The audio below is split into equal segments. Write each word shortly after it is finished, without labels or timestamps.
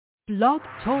Blog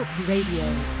Talk Radio.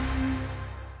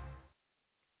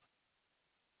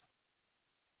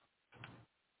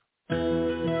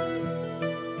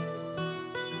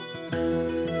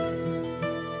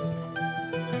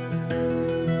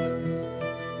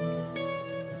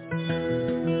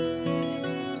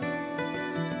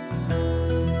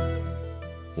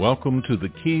 Welcome to the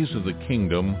Keys of the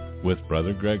Kingdom with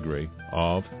Brother Gregory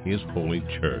of His Holy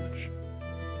Church.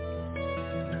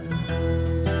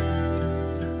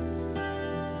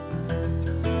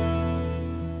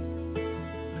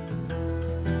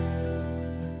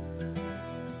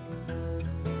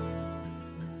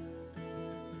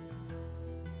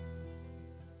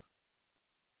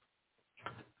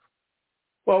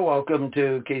 Well, welcome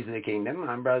to Keys of the Kingdom.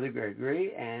 I'm Brother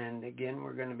Gregory, and again,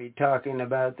 we're going to be talking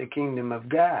about the Kingdom of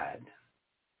God.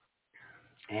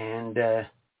 And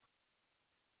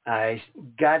I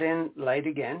got in late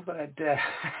again, but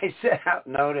I sent out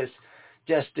notice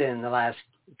just in the last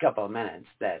couple of minutes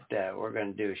that we're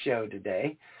going to do a show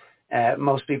today.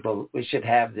 Most people, we should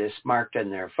have this marked on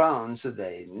their phone so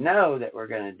they know that we're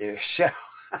going to do a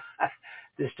show.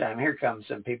 This time, here comes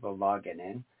some people logging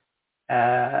in.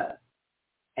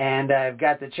 And I've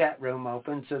got the chat room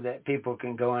open so that people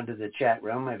can go into the chat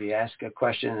room. If you ask a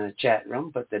question in the chat room,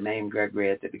 put the name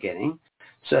Gregory at the beginning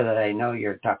so that I know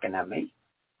you're talking to me.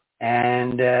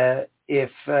 And if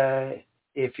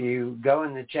you go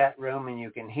in the chat room and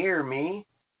you can hear me,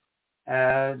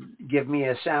 give me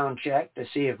a sound check to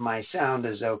see if my sound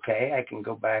is okay. I can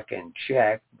go back and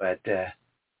check, but I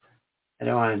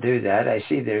don't want to do that. I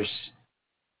see there's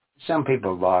some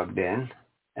people logged in.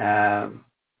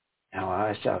 Now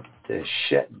I have to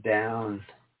shut down.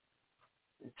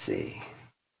 Let's see.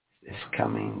 Is this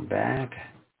coming back?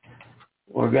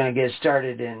 We're going to get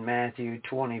started in Matthew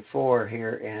 24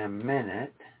 here in a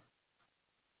minute.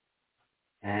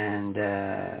 And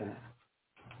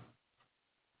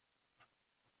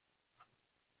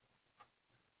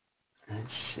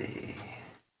let's see.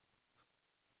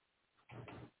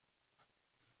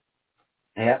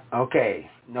 Yep,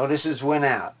 okay. Notices went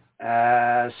out.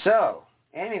 So,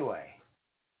 anyway,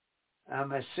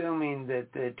 I'm assuming that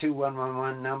the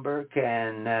 2111 number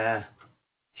can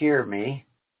hear me.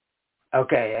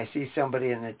 Okay, I see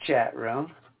somebody in the chat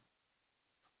room.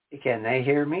 Can they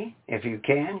hear me? If you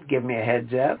can, give me a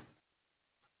heads up.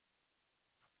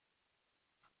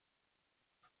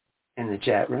 In the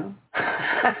chat room?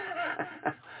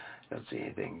 Don't see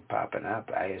anything popping up.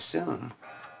 I assume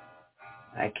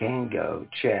I can go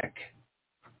check.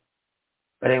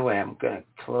 But anyway, I'm going to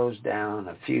close down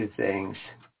a few things.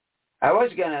 I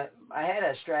had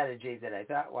a strategy that I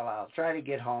thought, well, I'll try to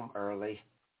get home early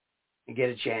and get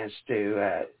a chance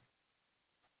to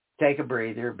take a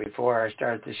breather before I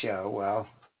start the show. Well,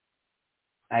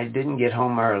 I didn't get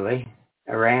home early.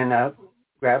 I ran up,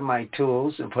 grabbed my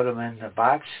tools and put them in the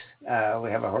box. We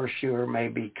have a horseshoer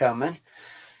maybe coming.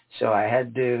 So I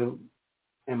had to,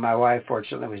 and my wife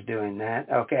fortunately was doing that.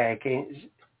 Okay, I can't.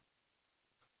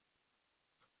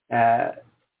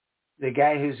 The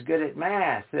guy who's good at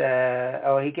math,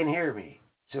 he can hear me.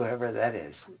 So whoever that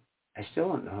is. I still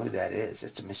don't know who that is.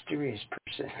 It's a mysterious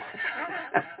person.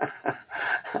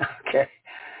 Okay.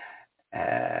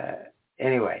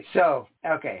 Anyway, so,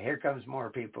 okay, here comes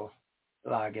more people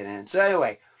logging in. So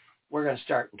anyway, we're going to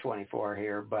start in 24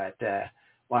 here, but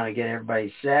want to get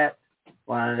everybody set.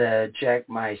 Wanted to check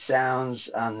my sounds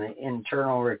on the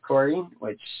internal recording,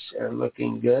 which are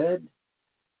looking good.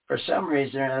 For some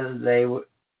reason or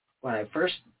other,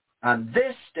 on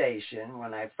this station,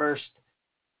 when I first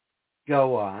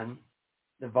go on,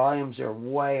 the volumes are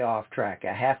way off track.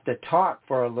 I have to talk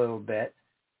for a little bit,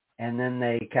 and then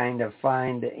they kind of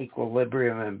find the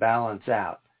equilibrium and balance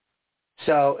out.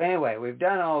 So anyway, we've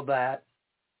done all that.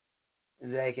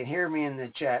 They can hear me in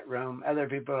the chat room. Other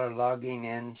people are logging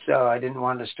in, so I didn't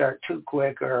want to start too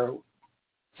quick or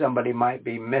somebody might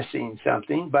be missing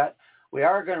something, but we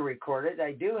are going to record it.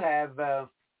 I do have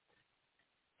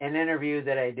an interview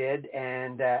that I did,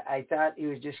 and I thought he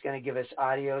was just going to give us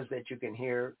audios that you can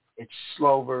hear. It's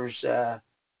Slover's,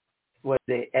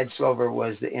 Ed Slover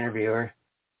was the interviewer,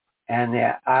 and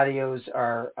the audios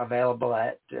are available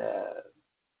at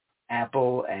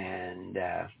Apple, and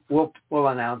we'll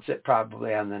announce it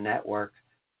probably on the network,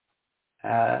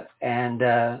 and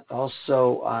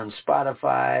also on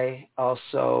Spotify.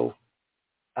 Also,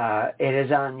 it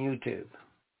is on YouTube.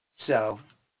 So,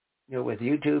 with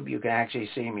YouTube, you can actually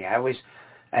see me. I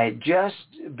had just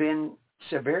been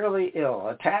severely ill,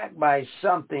 attacked by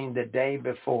something the day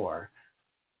before,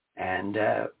 and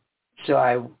so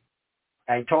I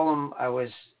told him I was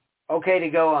okay to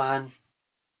go on,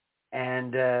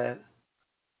 and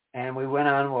And we went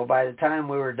on. Well, by the time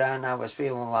we were done, I was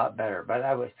feeling a lot better. But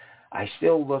I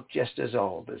still looked just as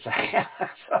old as I am.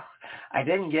 So I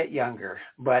didn't get younger.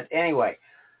 But anyway,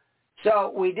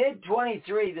 so we did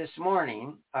 23 this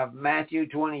morning of Matthew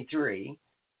 23.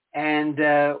 And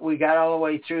we got all the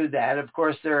way through that. Of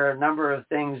course, there are a number of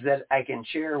things that I can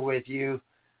share with you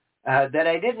that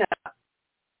I did not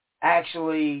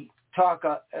actually talk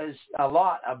a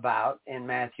lot about in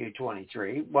Matthew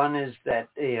 23. One is that,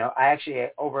 I actually,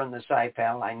 over on the side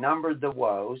panel, I numbered the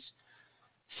woes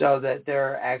so that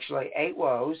there are actually 8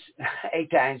 woes. 8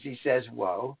 times he says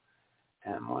woe.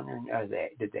 And I'm wondering,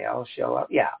 did they all show up?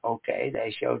 Yeah, okay,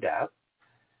 they showed up.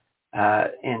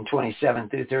 In 27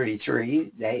 through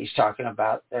 33, he's talking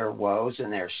about their woes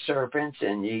and their serpents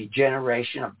and the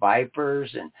generation of vipers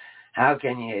and how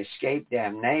can you escape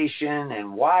damnation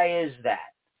and why is that?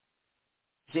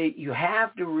 See, you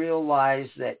have to realize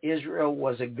that Israel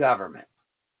was a government.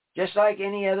 Just like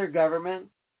any other government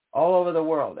all over the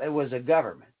world, it was a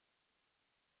government.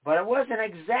 But it wasn't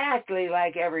exactly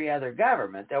like every other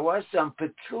government. There was some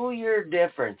peculiar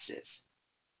differences.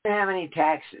 They didn't have any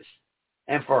taxes.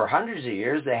 And for hundreds of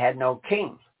years, they had no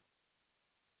king.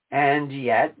 And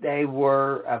yet they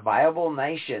were a viable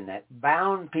nation that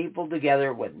bound people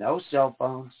together with no cell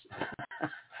phones,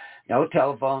 no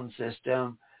telephone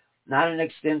system, not an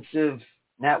extensive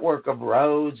network of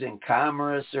roads and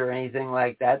commerce or anything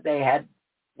like that. They had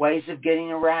ways of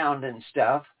getting around and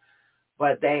stuff,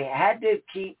 but they had to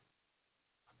keep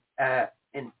an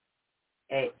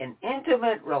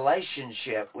intimate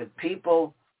relationship with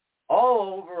people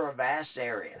all over a vast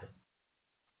area.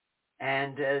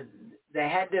 And they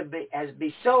had to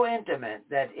be so intimate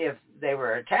that if they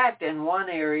were attacked in one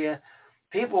area,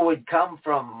 people would come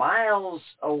from miles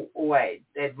away.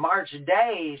 They'd march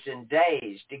days and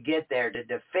days to get there to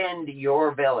defend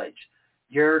your village,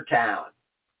 your town,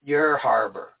 your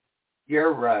harbor,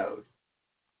 your road.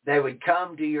 They would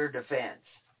come to your defense.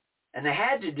 And they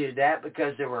had to do that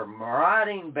because there were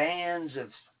marauding bands of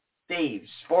thieves,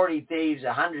 40 thieves,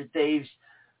 100 thieves,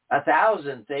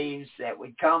 1,000 thieves that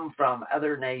would come from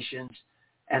other nations,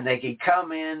 and they could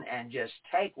come in and just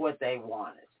take what they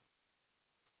wanted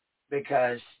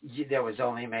because there was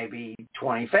only maybe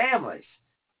 20 families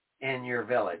in your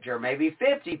village or maybe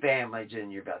 50 families in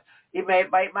your village. It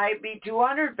might be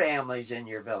 200 families in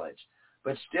your village,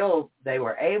 but still they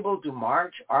were able to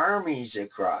march armies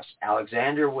across.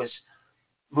 Alexander was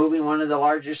moving one of the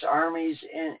largest armies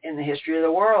in the history of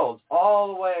the world all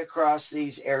the way across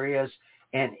these areas,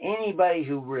 and anybody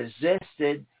who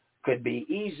resisted could be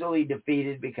easily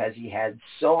defeated because he had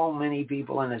so many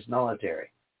people in his military.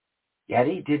 Yet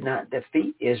he did not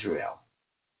defeat Israel.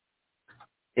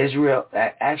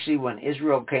 Actually, when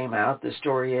Israel came out, the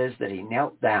story is that he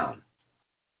knelt down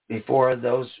before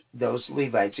those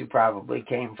Levites who probably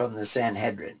came from the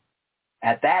Sanhedrin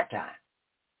at that time.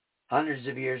 Hundreds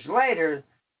of years later,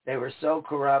 they were so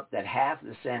corrupt that half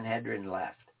the Sanhedrin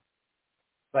left.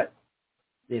 But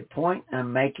the point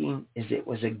I'm making is it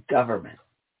was a government.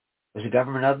 It was a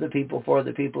government of the people, for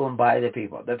the people, and by the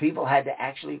people. The people had to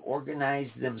actually organize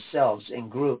themselves in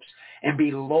groups and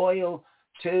be loyal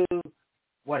to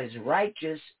what is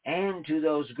righteous and to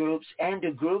those groups and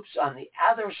to groups on the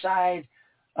other side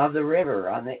of the river,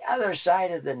 on the other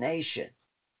side of the nation.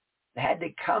 They had to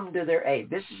come to their aid.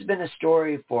 This has been a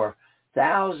story for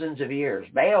thousands of years.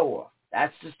 Beowulf,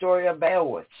 that's the story of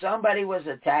Beowulf. Somebody was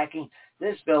attacking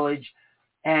this village,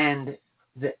 and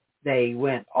they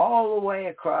went all the way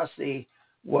across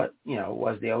what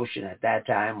was the ocean at that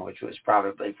time, which was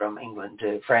probably from England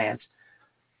to France,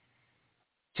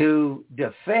 to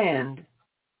defend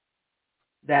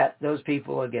those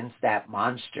people against that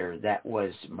monster that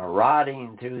was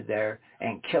marauding through there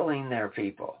and killing their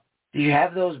people. Do you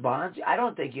have those bonds? I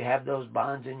don't think you have those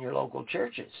bonds in your local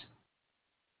churches.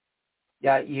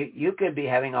 Yeah, you could be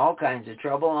having all kinds of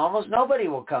trouble, and almost nobody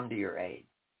will come to your aid.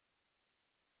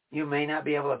 You may not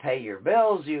be able to pay your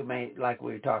bills. You may, like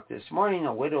we talked this morning,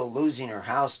 a widow losing her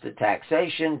house to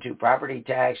taxation, to property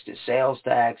tax, to sales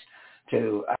tax,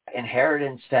 to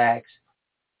inheritance tax.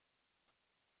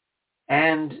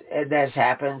 And that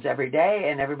happens every day,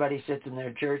 and everybody sits in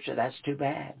their church, so that's too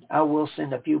bad. I will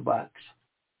send a few bucks.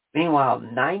 Meanwhile,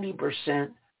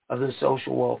 90% of the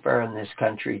social welfare in this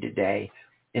country today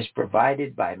is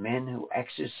provided by men who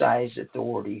exercise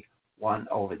authority one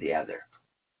over the other.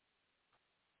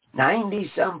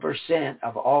 90-some%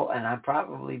 of all, and I'm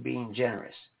probably being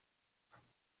generous,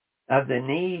 of the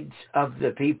needs of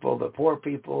the people, the poor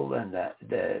people and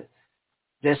the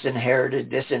disinherited,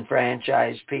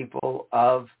 disenfranchised people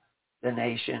of the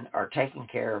nation are taken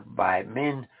care of by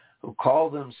men who call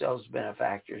themselves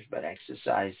benefactors but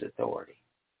exercise authority.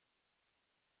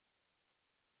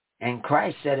 And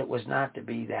Christ said it was not to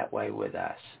be that way with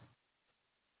us.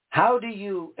 How do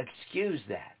you excuse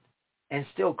that and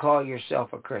still call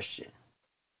yourself a Christian?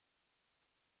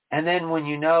 And then when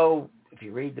you know, if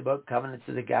you read the book Covenants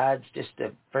of the Gods, just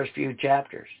the first few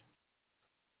chapters,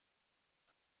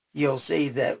 you'll see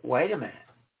that, wait a minute,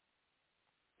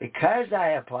 because I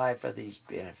apply for these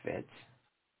benefits,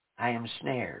 I am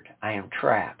snared, I am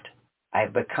trapped, I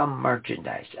have become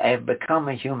merchandise, I have become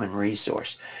a human resource.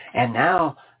 And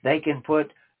now they can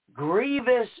put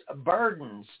grievous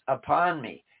burdens upon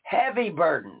me, heavy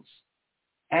burdens,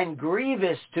 and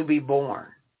grievous to be borne.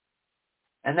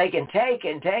 And they can take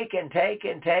and take and take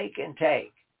and take and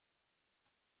take.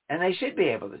 And they should be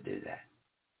able to do that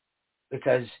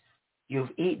because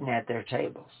you've eaten at their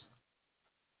tables.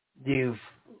 You've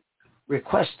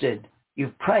requested,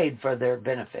 you've prayed for their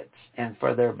benefits and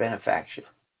for their benefaction.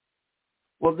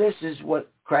 Well, this is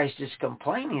what Christ is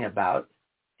complaining about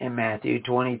in Matthew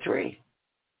 23.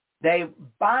 They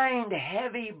bind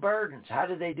heavy burdens. How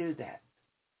do they do that?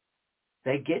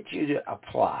 They get you to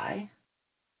apply.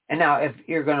 And now if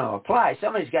you're going to apply,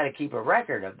 somebody's got to keep a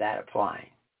record of that applying.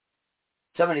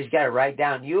 Somebody's got to write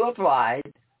down, you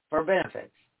applied for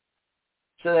benefits.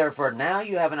 So therefore, now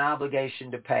you have an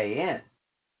obligation to pay in.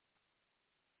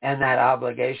 And that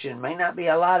obligation may not be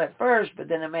a lot at first, but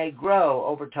then it may grow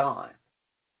over time.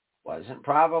 Wasn't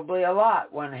probably a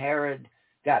lot when Herod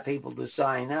got people to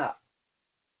sign up.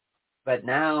 But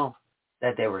now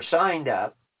that they were signed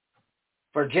up,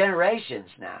 for generations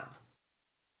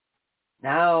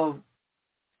now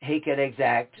he could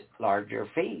exact larger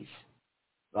fees,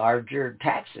 larger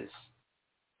taxes.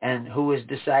 And who was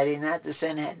deciding that? The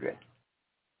Sanhedrin.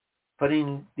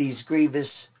 Putting these grievous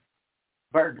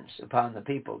burdens upon the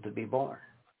people to be borne.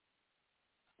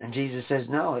 And Jesus says,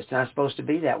 no, it's not supposed to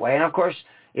be that way. And of course,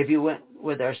 if you went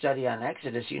with our study on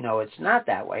Exodus, you know it's not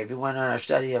that way. If you went on our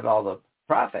study of all the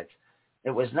prophets,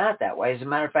 it was not that way. As a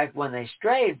matter of fact, when they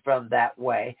strayed from that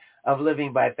way of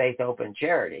living by faith, hope, and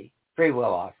charity, free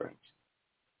will offerings,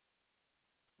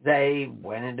 they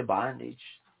went into bondage.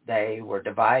 They were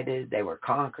divided. They were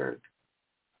conquered.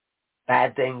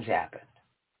 Bad things happened.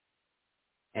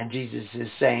 And Jesus is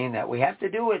saying that we have to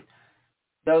do it.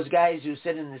 Those guys who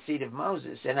sit in the seat of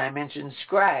Moses, and I mentioned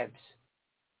scribes.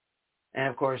 And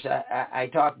of course, I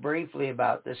talked briefly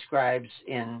about the scribes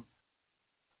in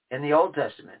the Old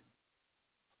Testament.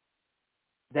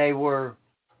 They were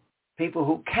people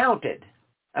who counted.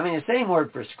 I mean, the same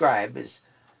word for scribe is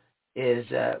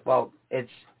it's a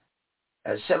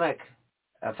Semek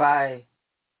Phi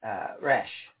Resh.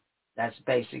 That's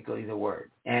basically the word.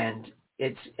 And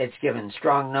it's given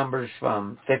strong numbers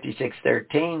from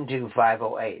 5613 to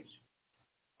 508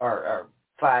 or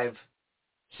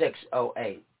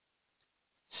 5608.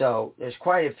 So there's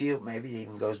quite a few. Maybe it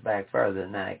even goes back further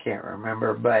than that. I can't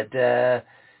remember. But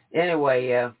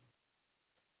anyway, and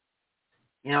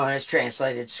it's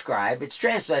translated scribe. It's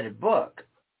translated book.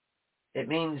 It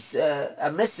means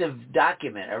a missive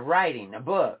document, a writing, a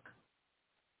book.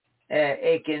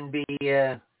 It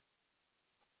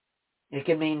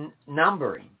can mean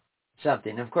numbering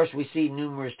something. Of course, we see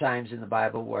numerous times in the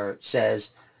Bible where it says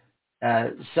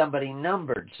somebody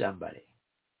numbered somebody.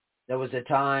 There was a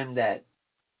time that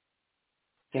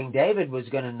King David was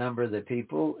going to number the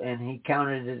people, and he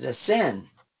counted it a sin,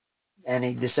 and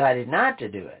he decided not to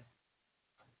do it.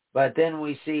 But then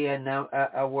we see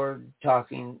a word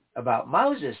talking about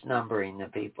Moses numbering the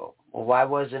people. Well, why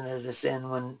wasn't it a sin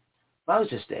when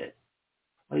Moses did it?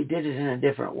 Well, he did it in a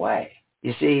different way.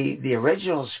 You see, the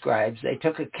original scribes, they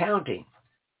took accounting.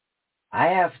 I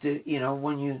have to,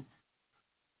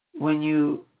 when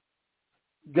you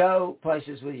go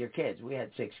places with your kids, we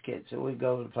had 6 kids, so we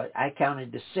go to play. I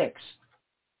counted to 6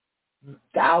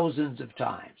 thousands of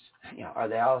times. Are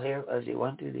they all here? Let's see,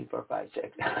 1, 2, 3, 4, 5,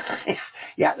 6.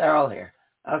 Yeah, they're all here.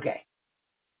 Okay.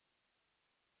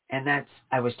 And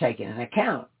I was taking an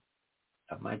account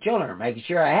of my children, making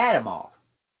sure I had them all.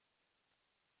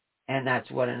 And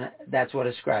that's what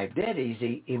a scribe did.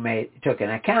 He took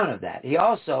an account of that. He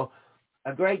also,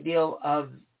 a great deal of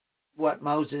what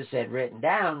Moses had written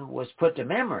down was put to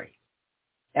memory.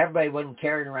 Everybody wasn't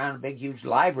carrying around a big, huge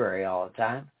library all the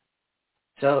time.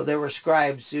 So there were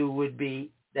scribes who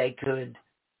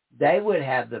they would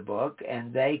have the book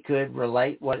and they could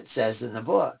relate what it says in the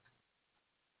book.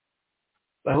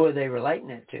 But who are they relating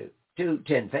it to? To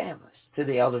 10 families, to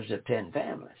the elders of 10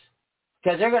 families.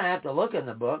 Because they're going to have to look in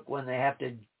the book when they have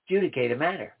to adjudicate a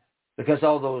matter. Because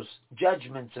all those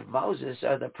judgments of Moses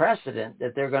are the precedent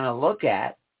that they're going to look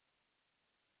at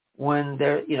when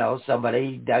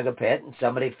somebody dug a pit and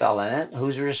somebody fell in it.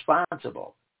 Who's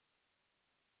responsible?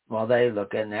 Well, they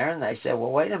look in there and they say,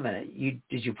 well, wait a minute.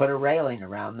 Did you put a railing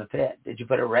around the pit? Did you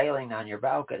put a railing on your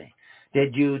balcony?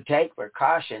 Did you take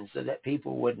precautions so that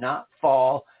people would not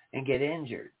fall and get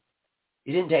injured?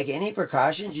 You didn't take any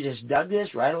precautions. You just dug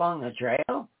this right along the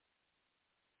trail?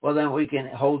 Well, then we can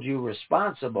hold you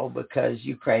responsible because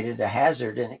you created a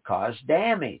hazard and it caused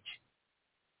damage.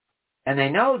 And they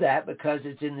know that because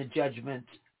it's in the judgment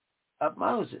of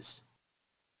Moses.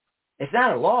 It's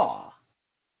not a law.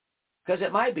 Because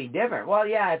it might be different. Well,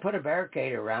 yeah, I put a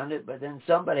barricade around it, but then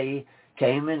somebody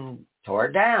came and tore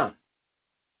it down.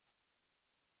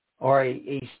 Or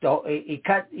he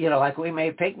cut, like we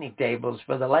made picnic tables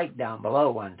for the lake down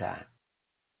below one time.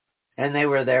 And they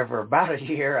were there for about a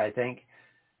year, I think.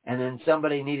 And then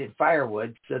somebody needed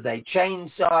firewood, so they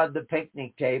chainsawed the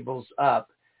picnic tables up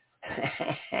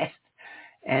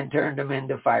and turned them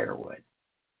into firewood.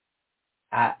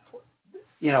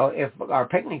 If our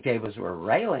picnic tables were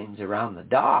railings around the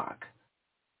dock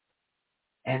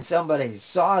and somebody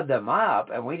sawed them up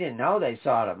and we didn't know they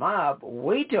sawed them up,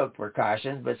 we took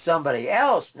precautions, but somebody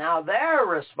else, now they're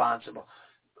responsible.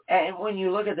 And when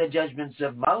you look at the judgments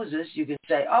of Moses, you can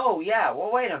say, oh, yeah,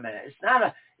 well, wait a minute.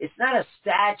 It's not a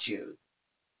statute.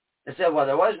 They said, well,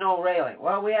 there was no railing.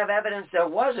 Well, we have evidence there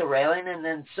was a railing and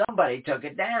then somebody took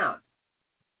it down.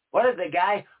 What if the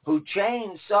guy who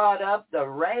chainsawed up the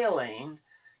railing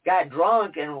got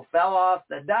drunk and fell off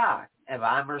the dock? Am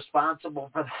I responsible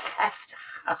for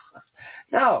that?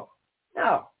 No.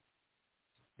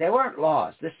 They weren't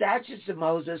laws. The statutes of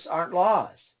Moses aren't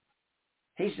laws.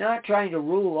 He's not trying to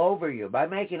rule over you by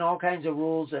making all kinds of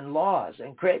rules and laws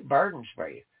and create burdens for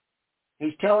you.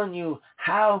 He's telling you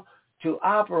how to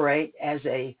operate as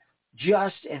a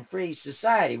just and free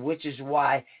society, which is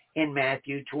why in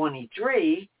Matthew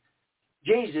 23,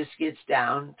 Jesus gets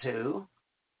down to,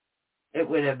 it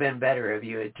would have been better if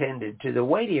you attended to the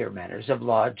weightier matters of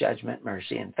law, judgment,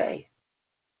 mercy, and faith.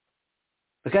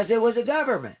 Because it was a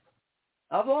government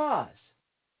of laws.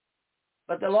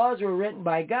 But the laws were written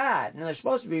by God, and they're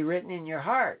supposed to be written in your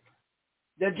heart.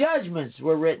 The judgments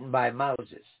were written by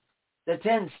Moses. The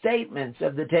 10 statements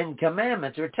of the 10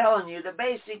 commandments are telling you the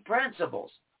basic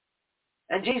principles.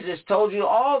 And Jesus told you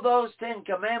all those 10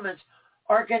 commandments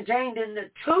are contained in the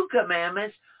 2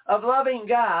 commandments of loving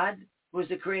God, who is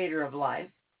the creator of life,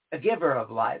 a giver of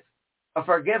life, a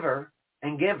forgiver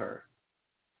and giver,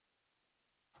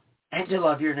 and to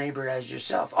love your neighbor as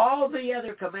yourself. All the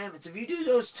other commandments, if you do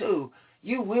those 2,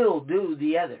 you will do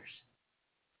the others.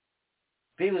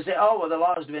 People say, oh, well, the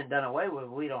law has been done away with.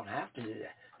 We don't have to do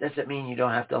that. Does it mean you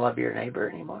don't have to love your neighbor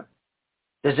anymore?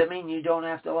 Does it mean you don't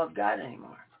have to love God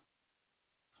anymore?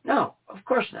 No, of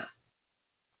course not.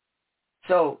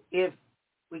 So if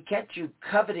we catch you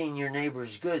coveting your neighbor's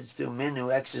goods through men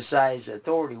who exercise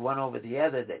authority one over the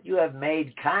other that you have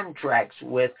made contracts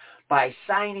with by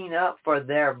signing up for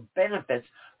their benefits,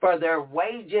 for their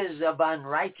wages of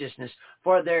unrighteousness,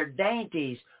 for their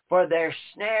dainties, for their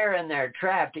snare and their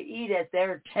trap, to eat at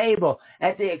their table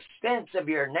at the expense of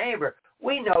your neighbor,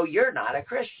 we know you're not a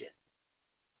Christian.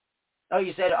 Oh,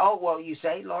 you said, oh, well, you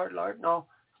say, Lord, Lord. No,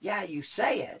 yeah, you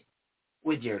say it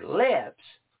with your lips,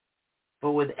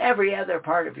 but with every other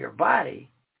part of your body,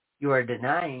 you are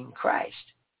denying Christ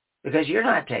because you're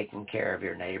not taking care of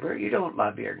your neighbor. You don't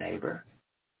love your neighbor.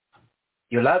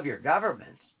 You love your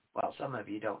governments. Well, some of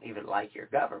you don't even like your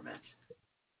governments,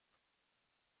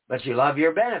 but you love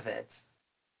your benefits.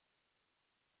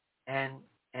 And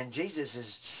Jesus is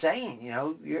saying,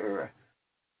 you're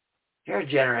a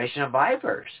generation of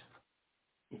vipers.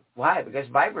 Why? Because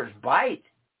vipers bite,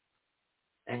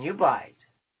 and you bite.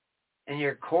 And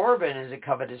your Corban is a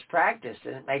covetous practice,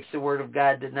 and it makes the word of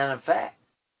God to none effect.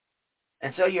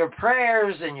 And so your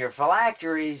prayers and your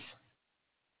phylacteries,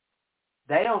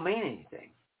 they don't mean anything.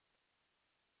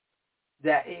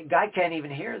 That God can't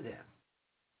even hear them,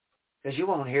 because you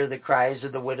won't hear the cries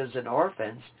of the widows and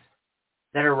orphans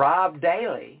that are robbed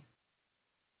daily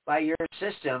by your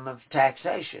system of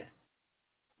taxation.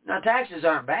 Now, taxes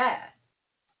aren't bad,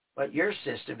 but your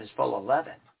system is full of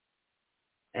leaven.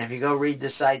 And if you go read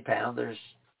the side panel, there's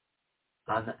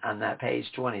on that page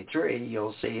 23,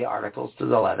 you'll see articles to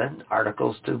the leaven,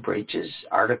 articles to breeches,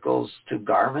 articles to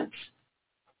garments,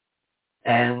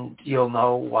 and you'll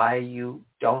know why you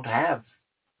don't have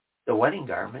the wedding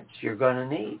garments you're going to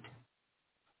need.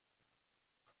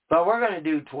 But we're going to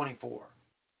do 24.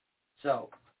 So,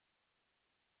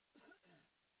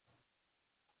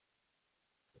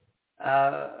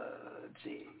 let's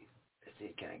see.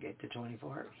 Can I get to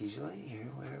 24 easily? Here,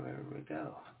 where we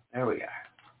go? There we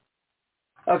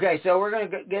are. Okay, so we're going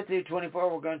to get through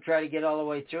 24. We're going to try to get all the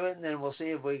way through it, and then we'll see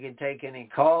if we can take any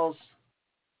calls.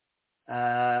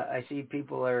 I see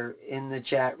people are in the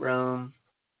chat room.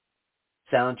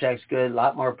 Sound check's good. A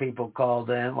lot more people called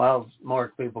in. Well,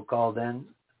 more people called in.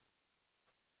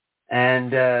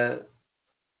 And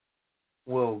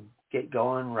we'll get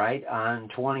going right on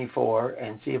 24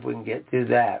 and see if we can get through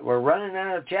that. We're running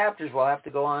out of chapters. We'll have to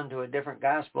go on to a different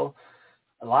gospel.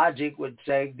 Logic would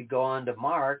say to go on to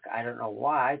Mark. I don't know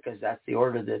why, because that's the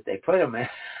order that they put them in.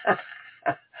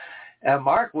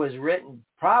 Mark was written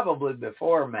probably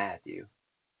before Matthew.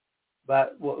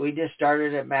 But we just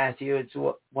started at Matthew. It's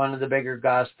one of the bigger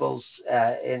gospels,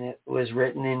 and it was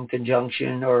written in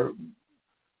conjunction or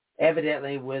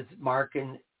evidently with Mark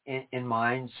in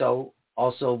mind. So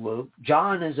also Luke.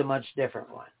 John is a much different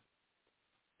one.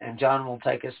 And John will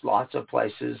take us lots of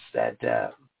places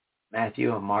that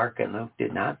Matthew and Mark and Luke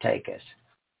did not take us.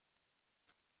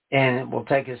 And it will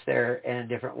take us there in a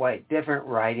different way. Different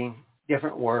writing,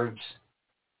 different words.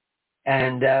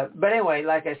 And but anyway,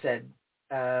 like I said,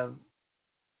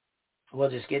 we'll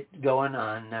just get going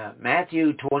on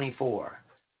Matthew 24.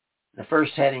 The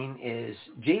first heading is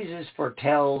Jesus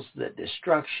foretells the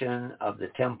destruction of the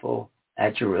temple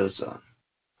at Jerusalem.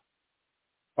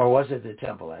 Or was it the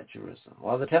temple at Jerusalem?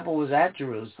 Well, the temple was at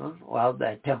Jerusalem. Well,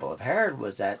 the temple of Herod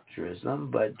was at Jerusalem,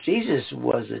 but Jesus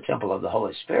was the temple of the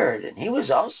Holy Spirit, and he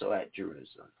was also at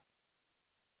Jerusalem.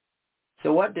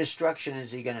 So what destruction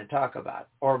is he going to talk about?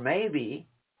 Or maybe,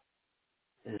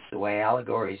 this is the way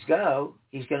allegories go,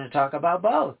 he's going to talk about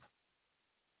both.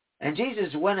 And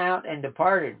Jesus went out and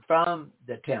departed from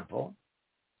the temple,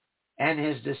 and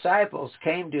his disciples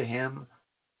came to him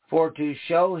for to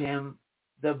show him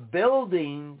the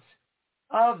buildings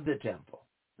of the temple.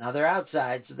 Now they're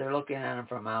outside, so they're looking at him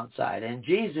from outside. And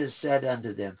Jesus said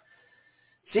unto them,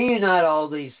 See you not all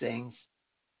these things?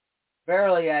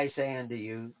 Verily I say unto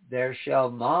you, there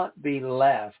shall not be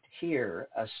left here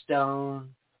a stone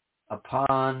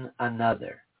upon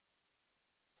another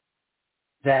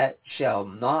that shall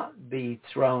not be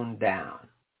thrown down.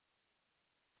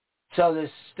 So the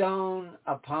stone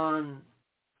upon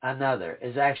another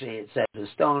is actually, it says, a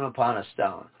stone upon a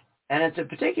stone. And it's a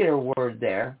particular word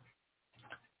there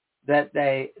that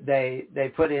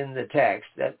they put in the text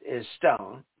that is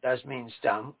stone. Does mean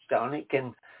stone. It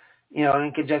can,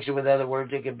 in conjunction with other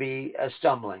words, it could be a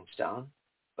stumbling stone.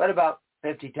 But about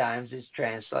 50 times it's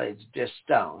translated just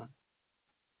stone.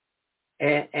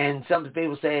 And some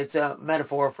people say it's a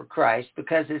metaphor for Christ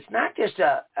because it's not just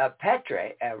a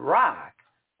petre, a rock,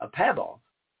 a pebble.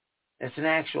 It's an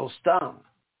actual stone.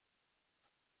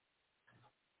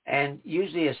 And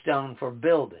usually a stone for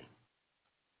building.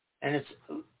 And it's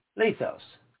lithos.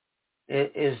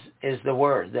 It is the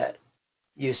word that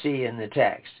you see in the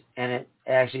text. And it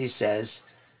actually says,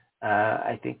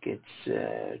 I think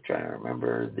it's, trying to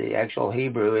remember the actual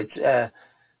Hebrew, it's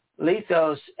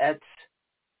lithos et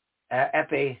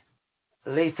epi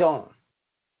lithon,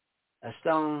 a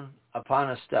stone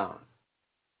upon a stone.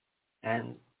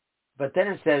 But then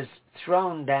it says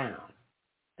thrown down.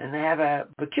 And they have a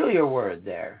peculiar word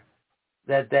there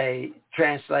that they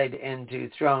translate into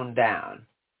thrown down.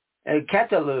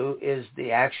 Katalu is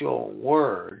the actual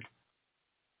word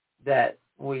that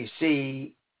we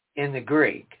see in the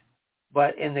Greek.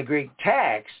 But in the Greek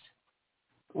text,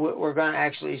 we're going to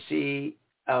actually see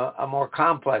a more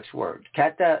complex word.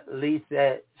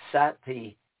 Katalithe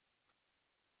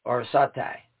or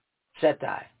setai.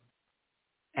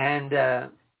 And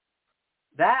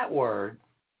that word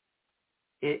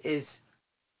it's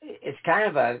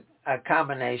kind of a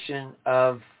combination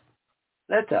of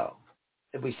litho.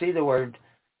 If we see the word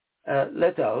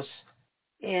lithos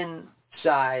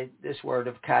inside this word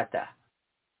of kata.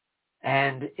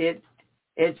 And it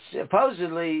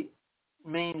supposedly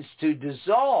means to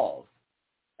dissolve.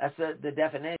 That's the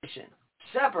definition.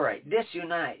 Separate,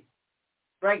 disunite,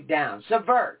 break down,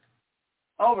 subvert,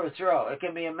 overthrow. It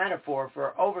can be a metaphor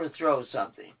for overthrow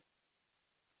something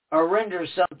or render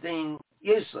something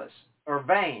useless or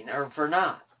vain or for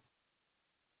naught.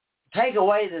 Take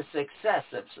away the success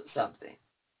of something.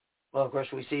 Well, of course,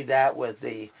 we see that with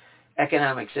the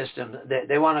economic system.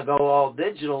 They want to go all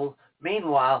digital.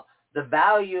 Meanwhile, the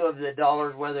value of the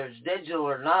dollar, whether it's digital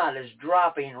or not, is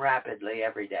dropping rapidly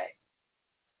every day,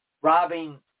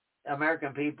 robbing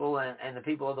American people and the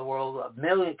people of the world of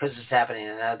millions, because it's happening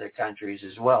in other countries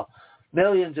as well,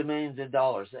 millions and millions of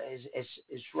dollars.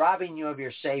 It's robbing you of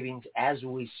your savings as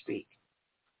we speak.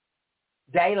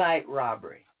 Daylight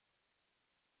robbery.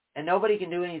 And nobody can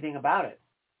do anything about it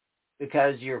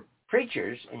because your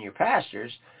preachers and your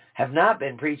pastors have not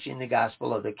been preaching the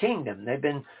gospel of the kingdom. They've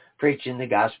been preaching the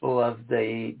gospel of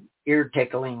the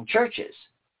ear-tickling churches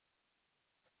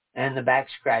and the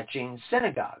back-scratching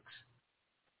synagogues.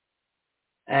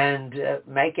 and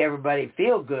make everybody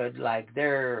feel good, like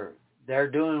they're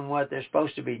doing what they're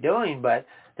supposed to be doing, but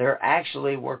they're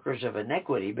actually workers of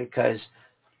iniquity, because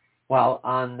while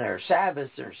on their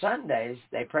Sabbaths or Sundays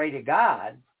they pray to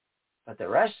God, but the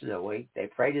rest of the week they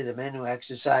pray to the men who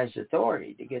exercise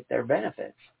authority to get their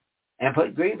benefits and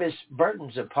put grievous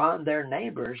burdens upon their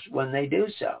neighbors when they do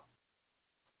so.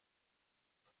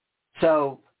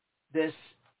 So this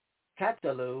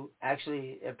Cthulhu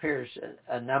actually appears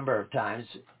a number of times,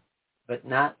 but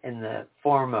not in the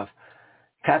form of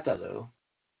Cthulhu,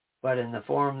 but in the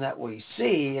form that we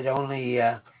see. It only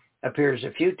appears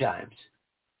a few times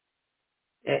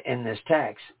in this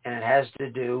text, and it has to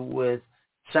do with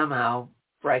somehow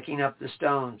breaking up the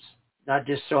stones, not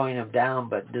just throwing them down,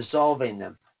 but dissolving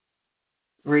them,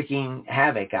 wreaking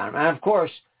havoc on them. And of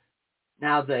course,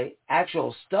 now the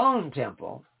actual stone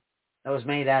temple that was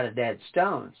made out of dead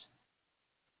stones,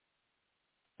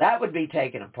 that would be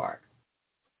taken apart.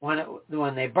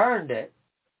 When they burned it,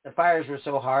 the fires were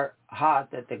so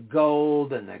hot that the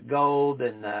gold and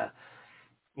the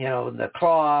the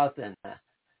cloth and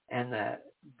the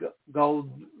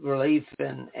gold relief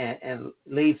and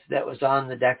leaf that was on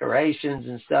the decorations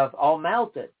and stuff all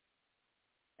melted.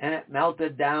 And it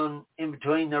melted down in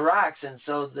between the rocks. And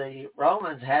so the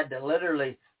Romans had to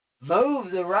literally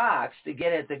move the rocks to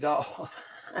get it to go.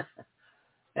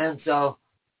 And so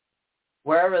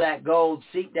wherever that gold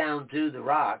seeped down to the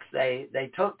rocks, they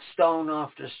took stone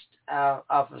off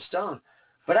of stone.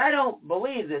 But I don't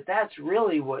believe that that's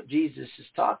really what Jesus is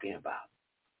talking about.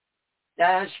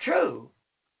 That's true.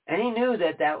 And he knew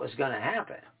that that was going to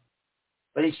happen.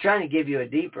 But he's trying to give you a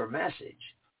deeper message.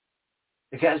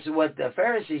 Because what the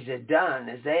Pharisees had done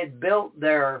is they had built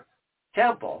their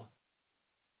temple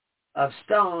of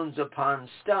stones upon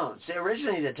stones. See,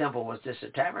 originally the temple was just a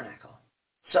tabernacle,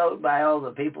 sewed by all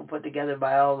the people, put together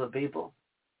by all the people.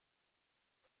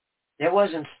 It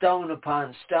wasn't stone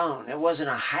upon stone. It wasn't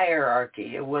a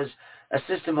hierarchy. It was a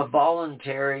system of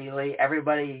voluntarily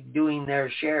everybody doing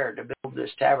their share to build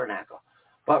this tabernacle.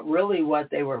 But really what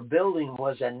they were building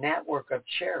was a network of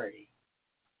charity.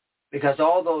 Because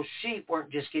all those sheep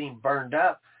weren't just getting burned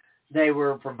up. They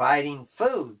were providing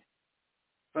food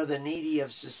for the needy of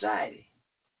society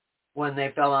when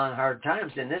they fell on hard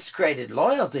times. And this created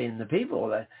loyalty in the people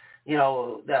that,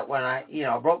 that when I,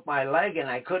 broke my leg and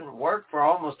I couldn't work for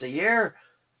almost a year,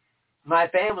 my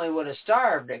family would have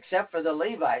starved, except for the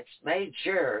Levites made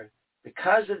sure,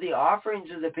 because of the offerings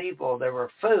of the people, there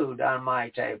were food on my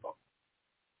table.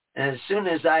 And as soon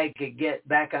as I could get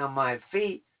back on my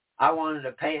feet, I wanted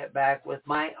to pay it back with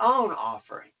my own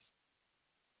offerings.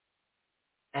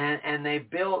 And they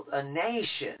built a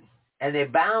nation, and they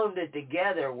bound it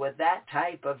together with that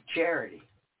type of charity.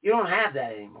 You don't have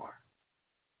that anymore.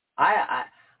 I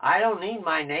don't need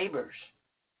my neighbors.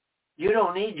 You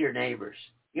don't need your neighbors.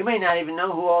 You may not even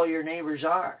know who all your neighbors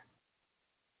are.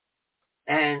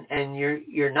 And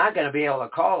you're not going to be able to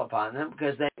call upon them,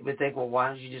 because they would think, well, why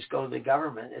don't you just go to the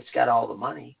government? It's got all the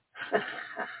money.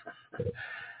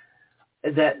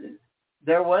 That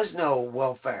there was no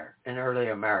welfare in early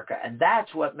America, and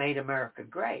that's what made America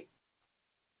great.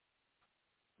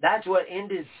 That's what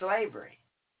ended slavery.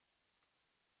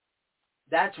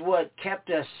 That's what kept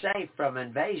us safe from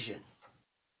invasion.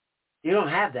 You don't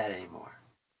have that anymore.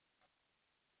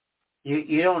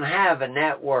 You don't have a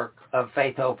network of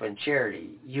faith, hope, and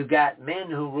charity. You got men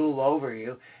who rule over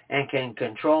you and can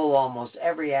control almost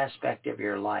every aspect of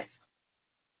your life.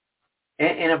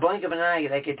 In a blink of an eye,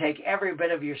 they could take every bit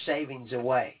of your savings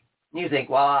away. And you think,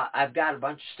 well, I've got a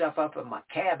bunch of stuff up in my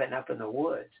cabin up in the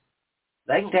woods.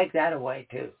 They can take that away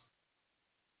too.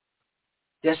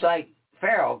 Just like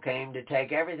Pharaoh came to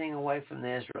take everything away from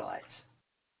the Israelites.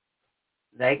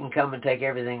 They can come and take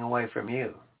everything away from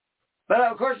you. But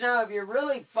of course, now if you're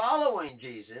really following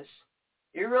Jesus,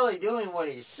 you're really doing what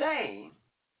he's saying,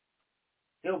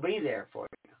 he'll be there for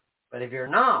you. But if you're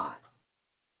not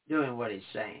doing what he's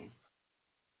saying,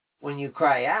 when you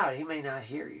cry out, he may not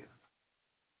hear you.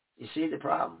 You see the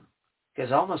problem?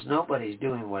 Because almost nobody's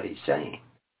doing what he's saying.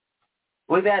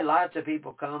 We've had lots of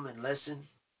people come and listen,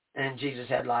 and Jesus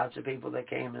had lots of people that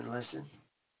came and listened.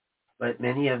 But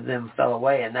many of them fell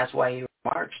away, and that's why he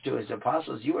marched to his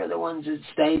apostles. You are the ones that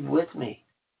stayed with me.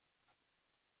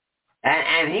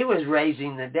 And he was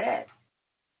raising the dead.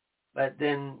 But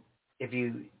then if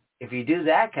you do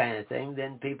that kind of thing,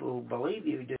 then people who believe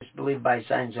you just believe by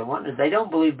signs and wonders. They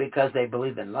don't believe because they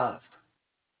believe in love.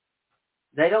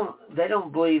 They don't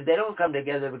come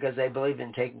together because they believe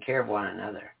in taking care of one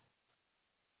another.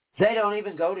 They don't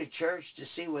even go to church to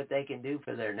see what they can do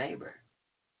for their neighbor.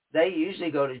 They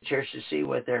usually go to church to see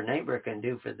what their neighbor can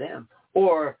do for them,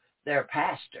 or their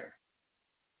pastor.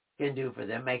 can do for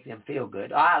them, make them feel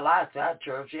good. I like that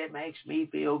church. It makes me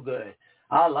feel good.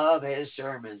 I love his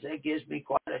sermons. It gives me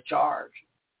quite a charge.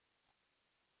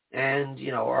 And,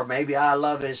 or maybe I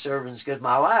love his sermons because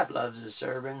my wife loves his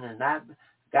sermon, and I've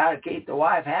got to keep the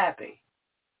wife happy.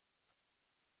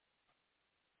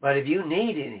 But if you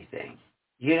need anything,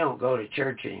 you don't go to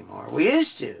church anymore. We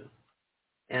used to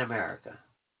in America,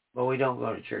 but we don't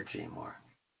go to church anymore.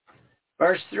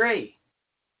 Verse 3,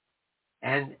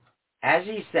 and as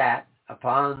he sat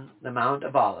upon the Mount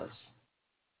of Olives,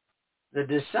 the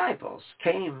disciples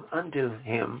came unto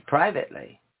him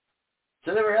privately.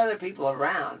 So there were other people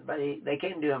around, but they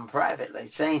came to him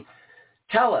privately, saying,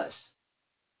 tell us,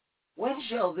 when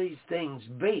shall these things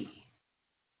be?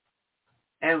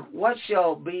 And what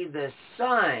shall be the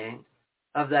sign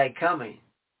of thy coming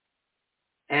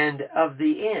and of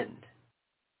the end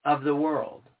of the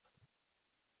world?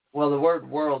 Well, the word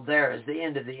world there is the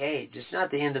end of the age. It's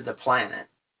not the end of the planet.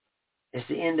 It's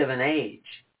the end of an age.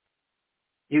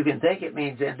 You can think it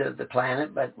means end of the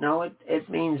planet, but no, it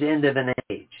means end of an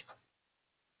age.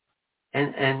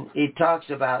 And he talks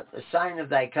about the sign of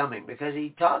thy coming, because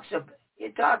he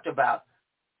talked about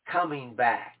coming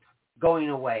back, going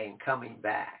away and coming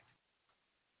back.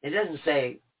 It doesn't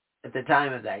say at the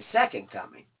time of thy second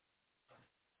coming,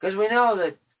 because we know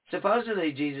that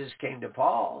supposedly Jesus came to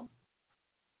Paul.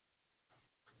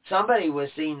 Somebody was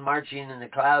seen marching in the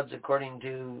clouds, according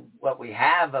to what we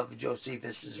have of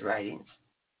Josephus' writings,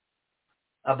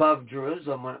 above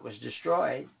Jerusalem when it was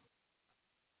destroyed.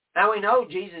 Now we know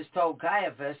Jesus told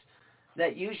Caiaphas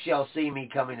that you shall see me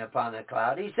coming upon a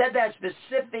cloud. He said that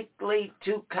specifically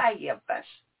to Caiaphas,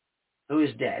 who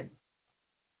is dead.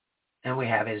 And we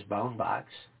have his bone box.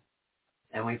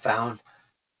 And we found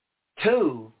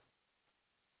 2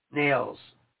 nails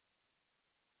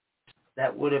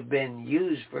that would have been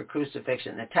used for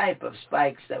crucifixion, the type of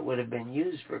spikes that would have been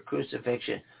used for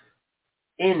crucifixion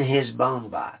in his bone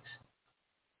box.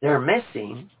 They're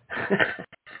missing,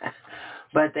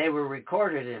 but they were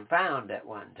recorded and found at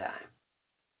one time.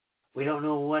 We don't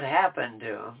know what happened to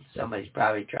them. Somebody's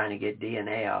probably trying to get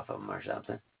DNA off of them or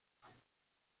something.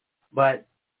 But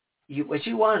what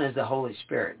you want is the Holy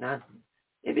Spirit.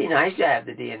 It'd be nice to have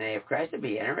the DNA of Christ. It'd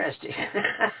be interesting.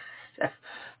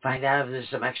 Find out if there's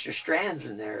some extra strands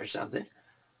in there or something.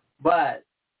 But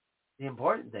the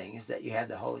important thing is that you have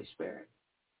the Holy Spirit.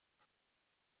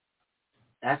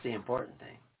 That's the important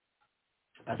thing.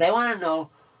 But they want to know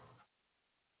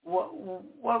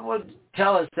what would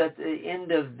tell us that the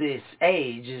end of this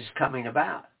age is coming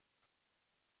about.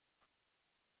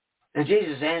 And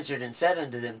Jesus answered and said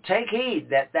unto them, take heed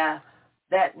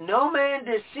that no man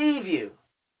deceive you.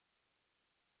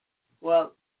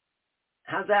 Well,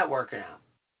 how's that working out?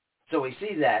 So we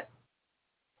see that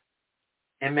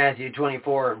in Matthew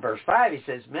 24 and verse 5. He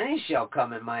says, many shall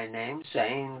come in my name,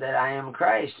 saying that I am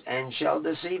Christ, and shall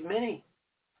deceive many.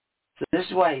 So this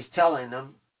is why he's telling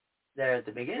them there at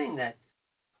the beginning that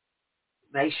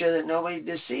make sure that nobody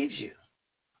deceives you.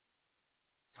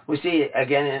 We see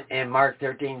again in Mark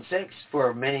 13:6,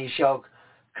 for many shall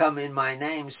come in my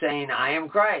name, saying, I am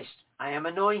Christ, I am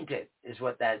anointed, is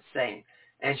what that's saying,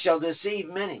 and shall deceive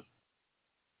many.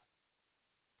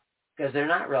 Because they're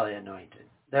not really anointed.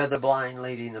 They're the blind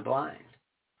leading the blind.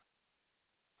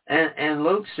 And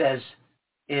Luke says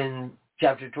in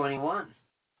chapter 21,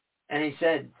 and he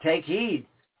said, take heed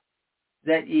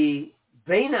that ye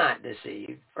be not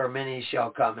deceived, for many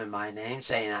shall come in my name,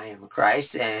 saying, I am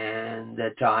Christ, and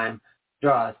the time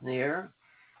draweth near.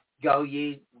 Go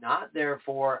ye not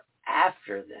therefore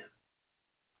after them.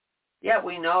 Yet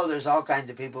we know there's all kinds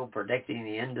of people predicting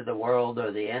the end of the world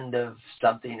or the end of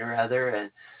something or other, and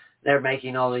they're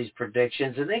making all these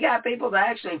predictions, and they got people that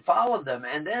actually follow them,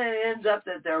 and then it ends up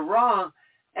that they're wrong,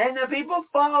 and the people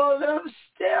follow them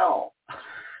still.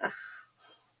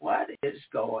 What is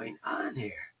going on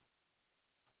here?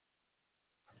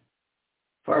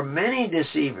 For many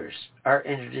deceivers are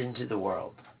entered into the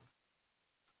world,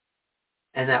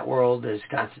 and that world is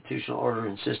constitutional order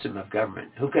and system of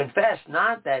government, who confess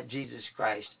not that Jesus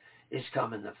Christ is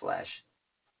come in the flesh.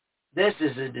 This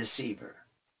is a deceiver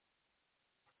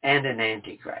and an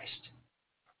antichrist.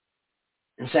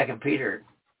 In 2 Peter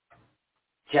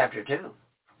chapter 2.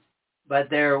 But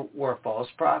there were false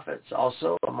prophets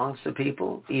also amongst the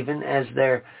people, even as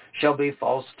there shall be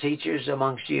false teachers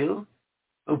amongst you,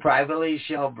 who privately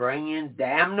shall bring in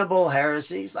damnable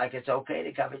heresies, like it's okay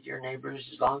to covet your neighbor's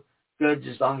goods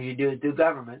as long as you do it through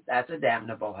government. That's a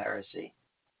damnable heresy.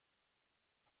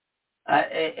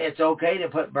 It's okay to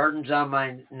put burdens on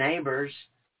my neighbors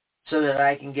so that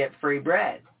I can get free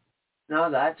bread. No,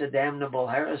 that's a damnable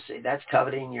heresy. That's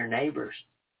coveting your neighbor's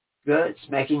goods,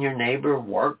 making your neighbor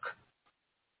work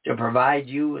to provide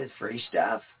you with free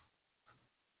stuff.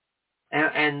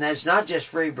 And that's not just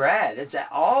free bread. It's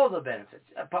all the benefits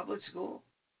of public school.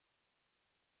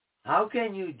 How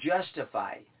can you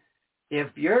justify if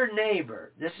your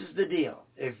neighbor, this is the deal,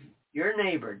 if your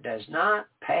neighbor does not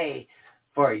pay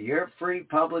for your free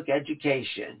public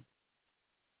education,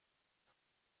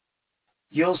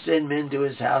 you'll send men to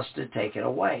his house to take it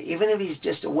away, even if he's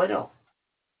just a widow.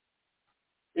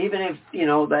 Even if,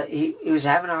 that he was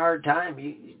having a hard time,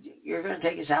 you're going to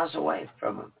take his house away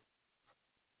from him.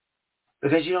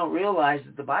 Because you don't realize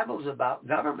that the Bible is about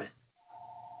government.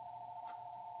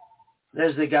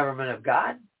 There's the government of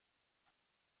God,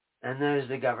 and there's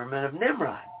the government of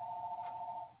Nimrod.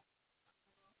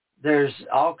 There's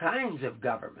all kinds of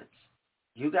governments.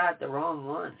 You got the wrong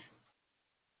one.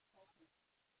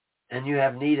 And you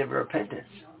have need of repentance.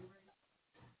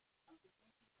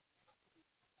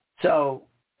 So,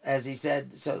 as he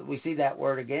said, so we see that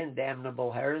word again,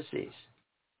 damnable heresies.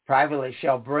 Privately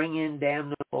shall bring in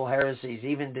damnable heresies,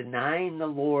 even denying the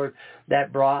Lord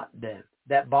that bought them,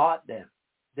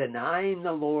 denying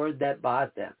the Lord that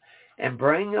bought them, and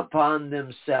bring upon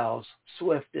themselves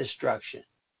swift destruction.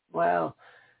 Well,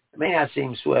 it may not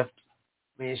seem swift.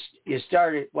 I mean, you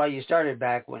started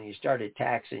back when you started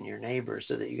taxing your neighbors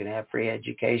so that you can have free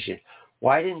education.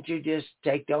 Why didn't you just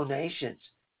take donations?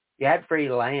 You had free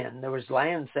land. There was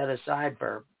land set aside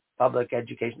for public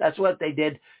education. That's what they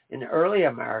did in early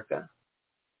America.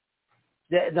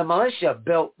 The militia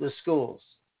built the schools,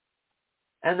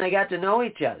 and they got to know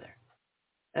each other,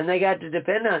 and they got to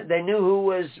depend on it. They knew who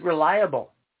was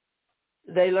reliable.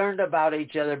 They learned about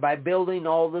each other by building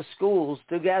all the schools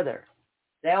together.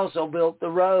 They also built the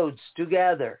roads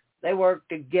together. They worked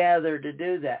together to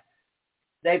do that.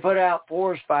 They put out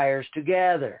forest fires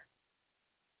together.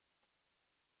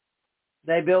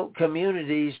 They built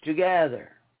communities together.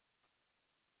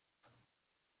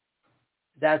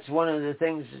 That's one of the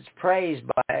things that's praised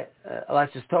by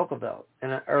Alexis Tocqueville in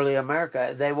early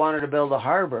America. They wanted to build a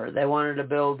harbor. They wanted to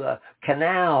build a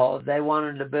canal. They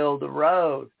wanted to build a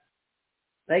road.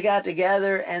 They got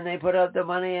together and they put up the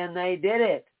money and they did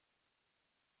it.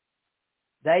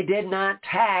 They did not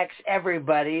tax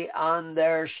everybody on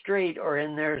their street or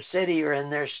in their city or in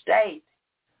their state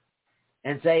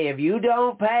and say, if you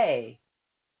don't pay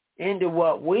into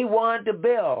what we want to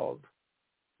build,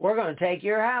 we're going to take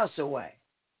your house away.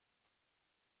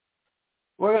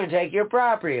 We're going to take your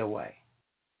property away.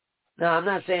 Now, I'm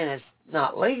not saying it's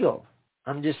not legal.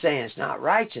 I'm just saying it's not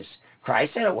righteous.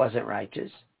 Christ said it wasn't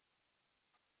righteous.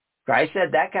 Christ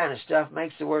said that kind of stuff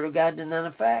makes the word of God to none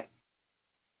effect.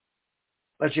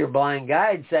 But your blind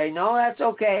guides say, no, that's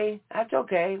okay. That's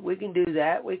okay. We can do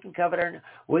that. We can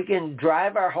we can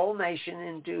drive our whole nation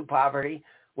into poverty.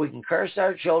 We can curse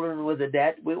our children with a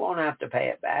debt. We won't have to pay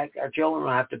it back. Our children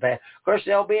will have to pay it. Of course,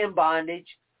 they'll be in bondage.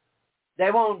 They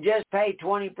won't just pay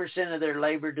 20% of their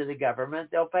labor to the government.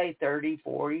 They'll pay 30,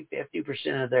 40,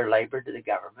 50% of their labor to the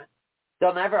government.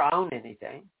 They'll never own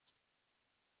anything.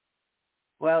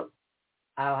 Well,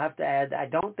 I'll have to add, I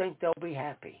don't think they'll be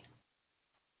happy.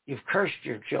 You've cursed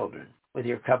your children with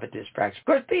your covetous practice. Of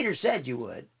course, Peter said you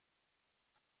would.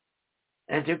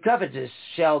 And through covetous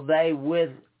shall they with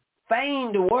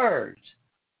feigned words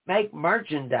make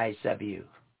merchandise of you.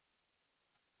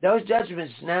 Those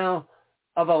judgments now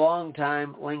of a long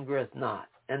time lingereth not,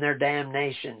 and their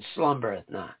damnation slumbereth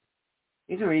not.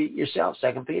 You can read it yourself,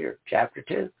 2 Peter chapter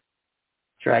 2.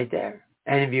 It's right there.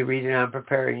 And if you read it on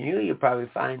Preparing You, you'll probably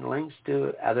find links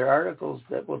to other articles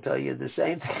that will tell you the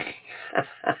same thing.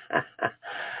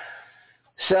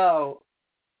 So,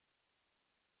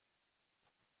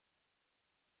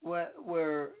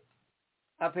 we're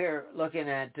up here looking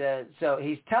at, so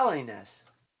he's telling us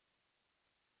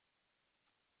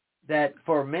that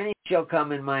for many shall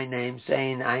come in my name,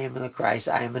 saying, I am the Christ,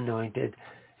 I am anointed,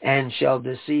 and shall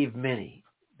deceive many.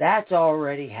 That's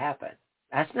already happened.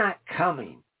 That's not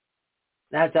coming.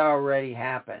 That's already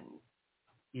happened.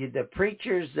 The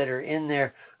preachers that are in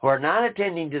there who are not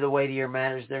attending to the weightier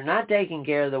matters, they're not taking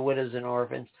care of the widows and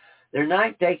orphans, they're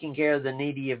not taking care of the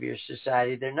needy of your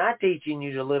society, they're not teaching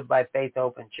you to live by faith,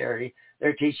 hope, and charity,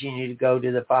 they're teaching you to go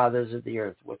to the fathers of the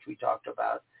earth, which we talked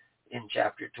about in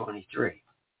chapter 23.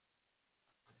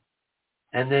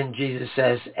 And then Jesus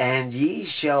says, and ye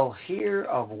shall hear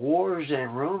of wars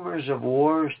and rumors of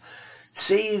wars.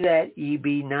 See that ye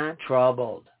be not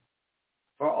troubled.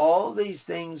 For all these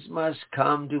things must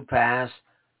come to pass,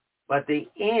 but the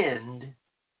end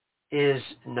is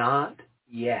not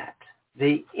yet.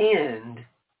 The end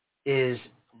is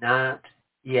not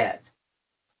yet.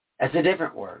 That's a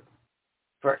different word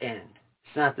for end.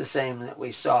 It's not the same that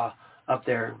we saw up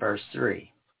there in verse 3.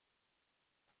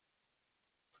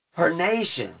 For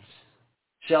nations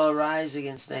shall arise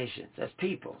against nations. That's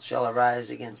people shall arise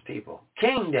against people.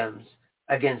 Kingdoms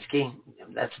against kingdoms.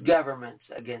 That's governments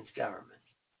against governments.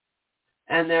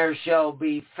 And there shall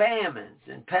be famines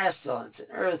and pestilence and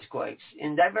earthquakes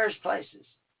in diverse places.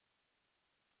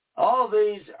 All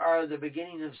these are the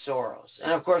beginning of sorrows.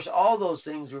 And of course, all those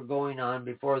things were going on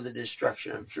before the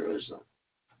destruction of Jerusalem.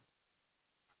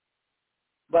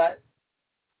 But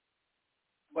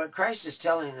what Christ is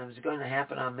telling them is going to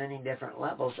happen on many different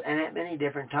levels and at many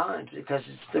different times because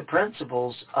it's the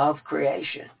principles of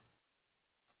creation.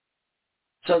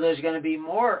 So there's going to be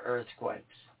more earthquakes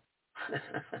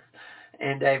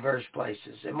in diverse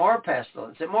places, and more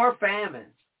pestilence, and more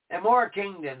famines, and more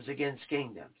kingdoms against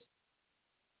kingdoms.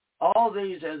 All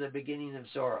these are the beginning of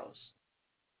sorrows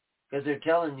because they're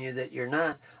telling you that you're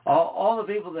not, all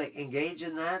the people that engage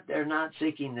in that, they're not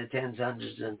seeking the tens,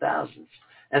 hundreds, and thousands.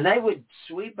 And they would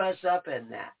sweep us up in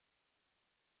that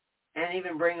and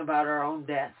even bring about our own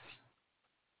deaths.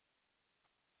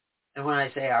 And when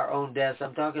I say our own deaths,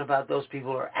 I'm talking about those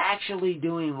people who are actually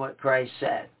doing what Christ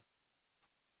said,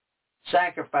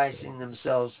 sacrificing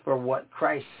themselves for what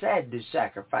Christ said to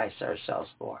sacrifice ourselves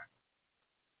for.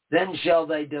 Then shall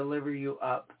they deliver you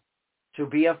up to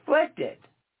be afflicted,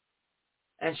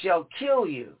 and shall kill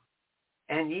you,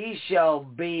 and ye shall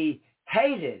be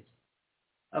hated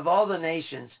of all the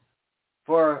nations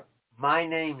for my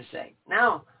name's sake.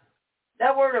 Now,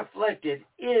 that word afflicted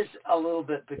is a little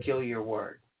bit peculiar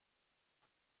word.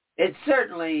 It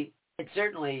certainly,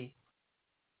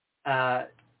 for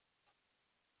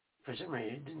some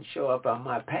reason, it didn't show up on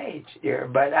my page here,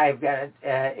 but I've got it.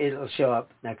 It'll show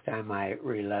up next time I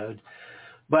reload.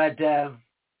 But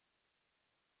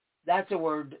that's a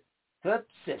word,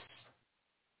 thlipsis,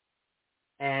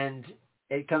 and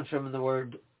it comes from the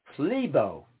word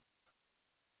plebo,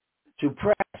 to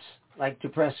press, like to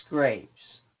press grapes.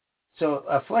 So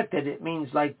afflicted, it means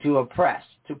like to oppress,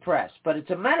 to press, but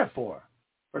it's a metaphor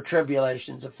for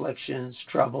tribulations, afflictions,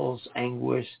 troubles,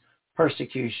 anguish,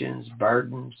 persecutions,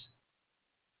 burdens.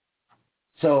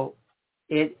 So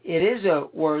it is a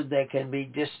word that can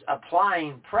be just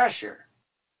applying pressure,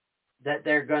 that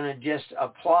they're going to just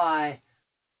apply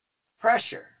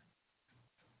pressure,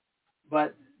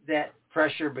 but that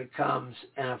pressure becomes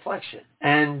an affliction.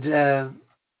 And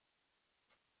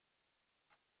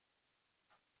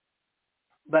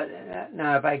but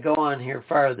now if I go on here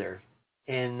further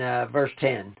in verse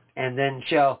 10, and then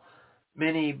shall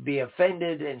many be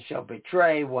offended and shall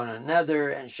betray one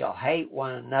another and shall hate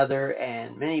one another,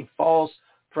 and many false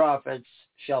prophets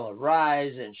shall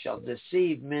arise and shall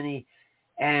deceive many,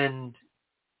 and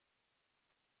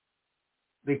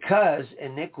because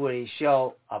iniquity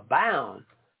shall abound,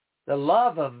 the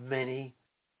love of many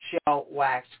shall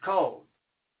wax cold.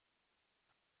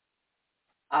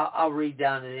 I'll read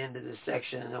down to the end of this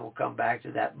section and then we'll come back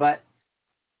to that. But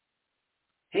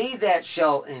he that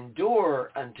shall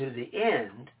endure unto the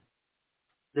end,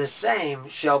 the same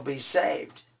shall be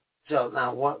saved. So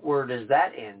now what word is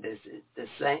that end? Is it the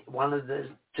same, one of the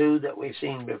two that we've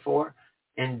seen before?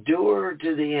 Endure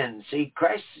to the end. See,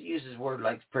 Christ uses words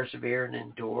like persevere and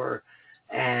endure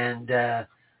and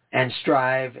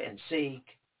strive and seek.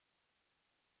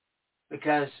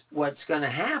 Because what's going to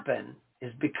happen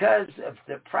is because of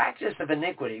the practice of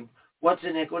iniquity. What's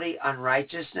iniquity?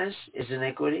 Unrighteousness is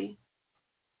iniquity.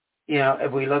 You know,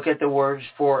 if we look at the words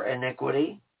for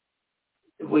iniquity,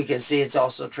 we can see it's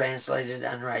also translated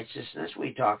unrighteousness.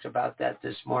 We talked about that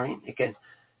this morning. It can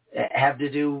have to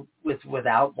do with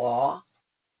without law.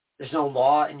 There's no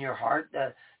law in your heart.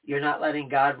 You're not letting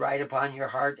God write upon your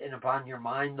heart and upon your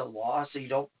mind the law, so you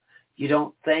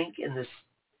don't think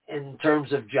in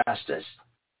terms of justice.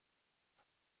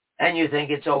 And you think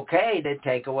it's okay to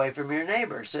take away from your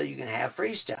neighbor so you can have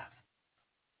free stuff.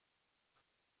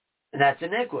 And that's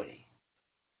iniquity.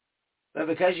 But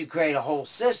because you create a whole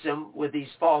system with these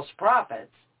false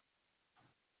prophets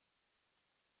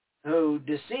who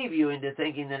deceive you into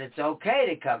thinking that it's okay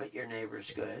to covet your neighbor's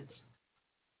goods,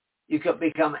 you could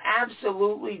become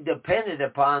absolutely dependent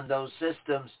upon those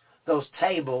systems, those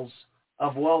tables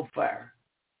of welfare.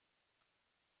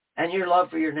 And your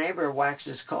love for your neighbor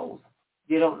waxes cold.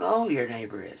 You don't know who your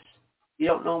neighbor is. You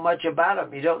don't know much about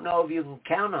him. You don't know if you can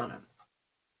count on him.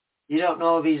 You don't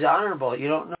know if he's honorable. You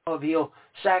don't know if he'll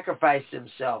sacrifice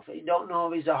himself. You don't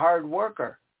know if he's a hard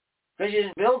worker. Because you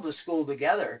didn't build the school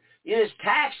together. You just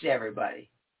taxed everybody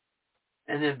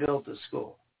and then built the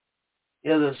school.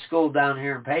 You know, the school down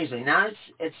here in Paisley. Now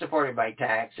it's supported by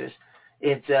taxes.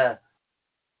 It's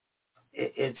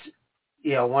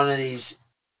you know, one of these,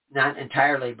 not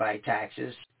entirely by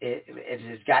taxes. It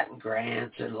has gotten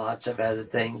grants and lots of other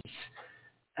things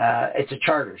It's a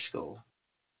charter school.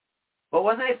 But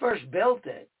when they first built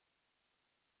it,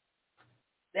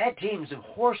 they had teams of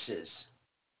horses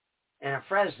and a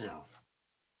Fresno.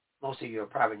 Most of you are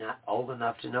probably not old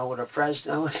enough to know what a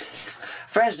Fresno is.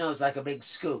 Fresno is like a big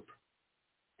scoop,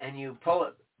 and you pull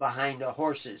it behind a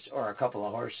horses or a couple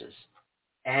of horses,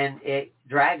 and it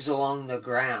drags along the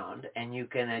ground, and you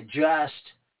can adjust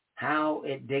how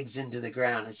it digs into the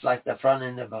ground. It's like the front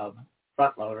end of a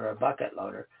front loader, a bucket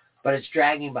loader, but it's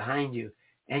dragging behind you,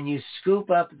 and you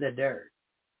scoop up the dirt.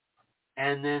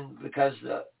 And then because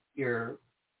you're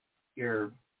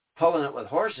pulling it with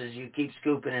horses, you keep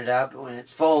scooping it up. When it's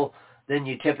full, then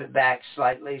you tip it back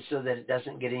slightly so that it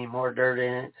doesn't get any more dirt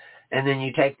in it. And then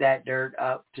you take that dirt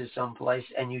up to some place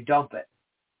and you dump it.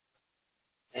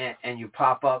 And you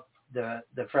pop up the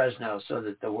Fresno so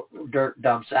that the dirt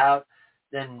dumps out.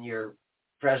 Then your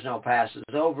Fresno passes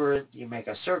over it. You make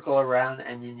a circle around,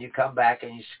 and then you come back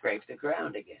and you scrape the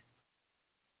ground again.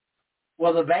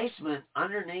 Well, the basement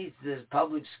underneath the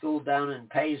public school down in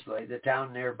Paisley, the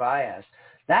town nearby us,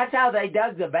 that's how they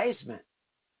dug the basement,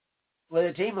 with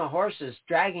a team of horses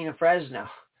dragging a Fresno.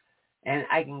 And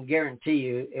I can guarantee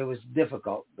you it was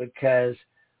difficult because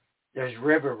there's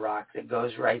river rock that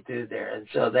goes right through there. And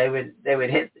so they would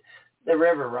hit the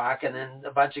river rock, and then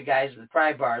a bunch of guys with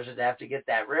pry bars would have to get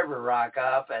that river rock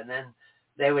up, and then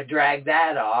they would drag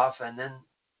that off,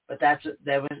 but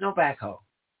there was no backhoe.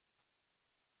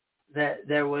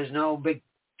 There was no big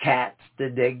cats to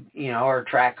dig, or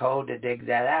track hoe to dig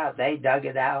that out. They dug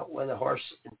it out with a horse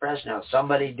and Fresno.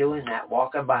 Somebody doing that,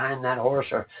 walking behind that horse,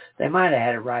 or they might have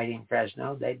had a riding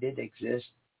Fresno. They did exist.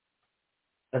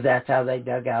 But that's how they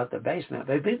dug out the basement.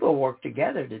 But people worked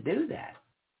together to do that.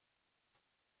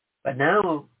 But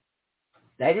now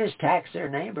they just tax their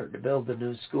neighbor to build the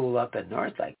new school up in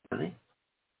North Lake County.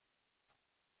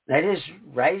 They just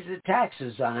raise the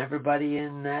taxes on everybody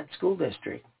in that school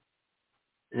district.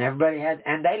 And everybody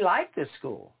and they liked the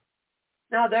school.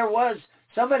 Now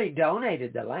somebody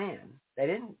donated the land. They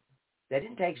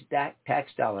didn't take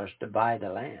tax dollars to buy the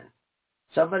land.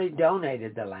 Somebody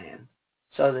donated the land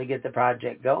so they get the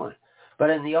project going. But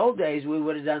in the old days, we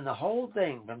would have done the whole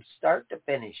thing from start to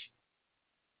finish.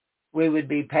 We would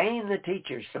be paying the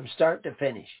teachers from start to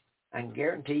finish. I can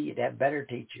guarantee you'd have better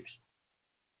teachers.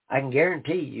 I can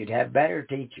guarantee you'd have better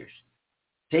teachers.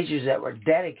 Teachers that were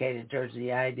dedicated towards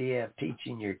the idea of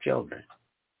teaching your children.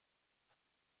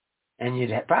 And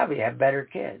you'd probably have better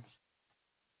kids.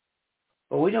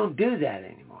 But we don't do that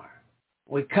anymore.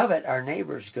 We covet our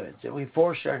neighbor's goods, and we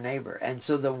force our neighbor. And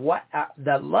so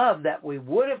the love that we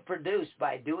would have produced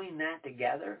by doing that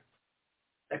together,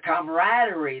 the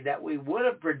camaraderie that we would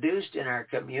have produced in our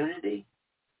community,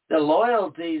 the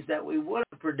loyalties that we would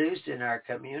have produced in our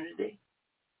community,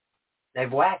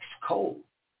 they've waxed cold.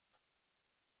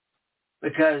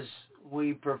 Because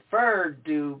we preferred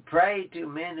to pray to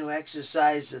men who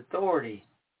exercise authority,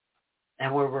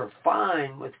 and we were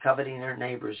fine with coveting our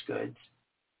neighbor's goods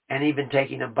and even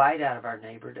taking a bite out of our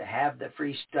neighbor to have the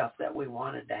free stuff that we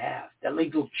wanted to have, the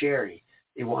legal charity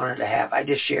they wanted to have. I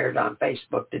just shared on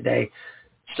Facebook today,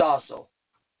 Stossel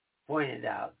pointed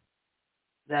out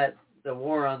that the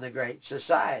war on the Great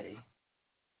Society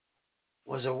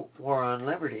was a war on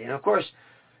liberty. And of course,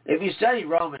 if you study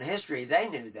Roman history, they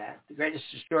knew that. The greatest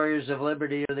destroyers of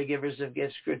liberty are the givers of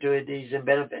gifts, gratuities, and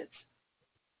benefits.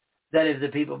 That if the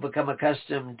people become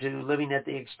accustomed to living at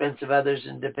the expense of others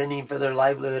and depending for their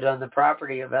livelihood on the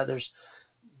property of others,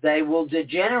 they will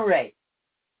degenerate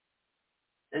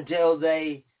until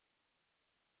they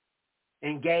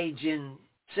engage in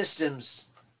systems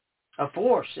of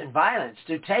force and violence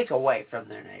to take away from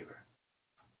their neighbor,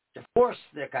 to force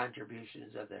their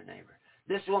contributions of their neighbor.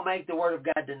 This will make the word of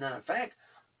God to none effect,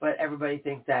 but everybody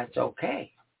thinks that's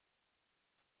okay.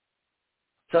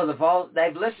 So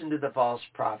they've listened to the false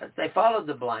prophets. They followed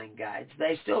the blind guides.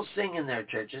 They still sing in their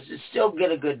churches. They still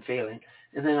get a good feeling.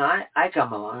 And then I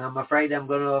come along. I'm afraid I'm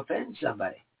going to offend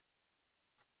somebody.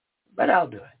 But I'll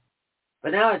do it.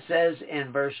 But now it says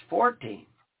in verse 14,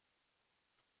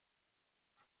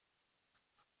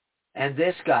 and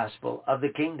this gospel of the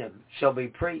kingdom shall be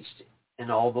preached in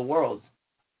all the world.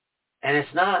 And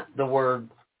it's not the word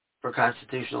for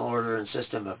constitutional order and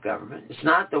system of government. It's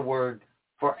not the word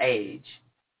for age.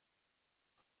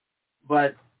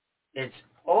 But it's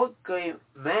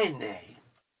oikoumene,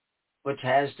 which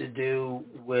has to do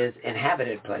with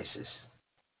inhabited places,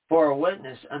 for a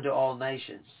witness unto all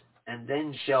nations, and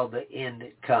then shall the end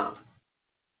come.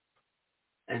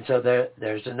 And so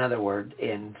there's another word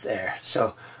in there.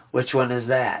 So which one is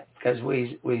that? Because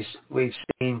we've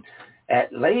seen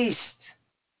at least,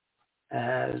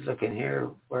 I was looking here,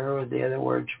 where were the other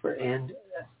words for end?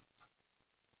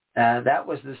 That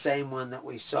was the same one that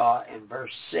we saw in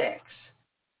verse 6.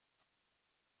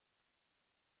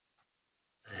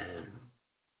 And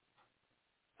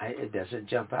it doesn't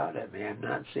jump out at me. I'm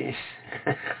not seeing.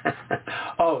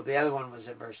 Oh, the other one was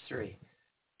in verse 3.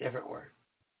 Different word.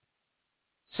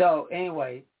 So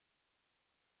anyway,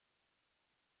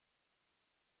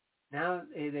 now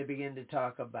they begin to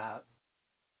talk about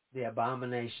the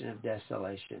abomination of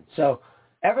desolation. So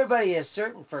everybody has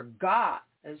certainly forgot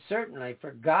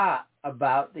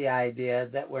about the idea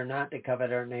that we're not to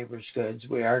covet our neighbor's goods.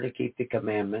 We are to keep the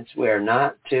commandments. We are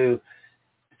not to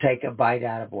take a bite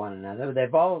out of one another.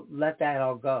 They've all let that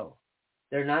all go.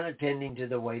 They're not attending to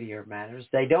the weightier matters.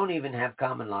 They don't even have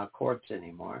common law courts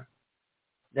anymore.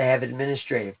 They have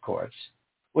administrative courts,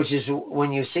 which is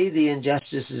when you see the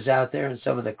injustices out there in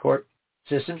some of the court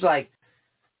systems, like,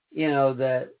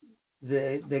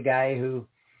 the guy who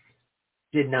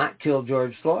did not kill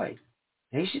George Floyd.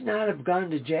 He should not have gone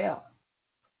to jail.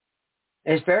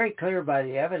 It's very clear by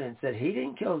the evidence that he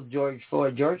didn't kill George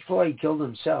Floyd. George Floyd killed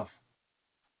himself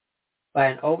by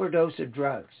an overdose of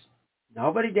drugs.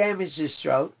 Nobody damaged his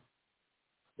throat.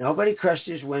 Nobody crushed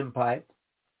his windpipe.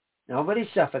 Nobody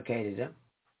suffocated him.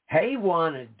 He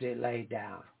wanted to lay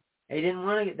down.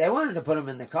 They wanted to put him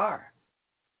in the car.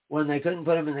 When they couldn't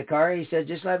put him in the car, he said,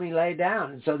 just let me lay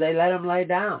down. And so they let him lay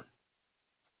down.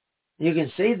 You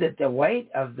can see that the weight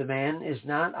of the man is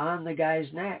not on the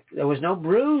guy's neck. There was no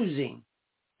bruising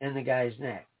in the guy's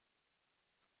neck.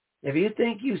 If you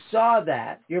think you saw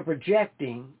that, you're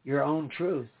projecting your own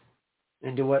truth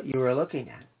into what you were looking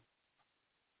at.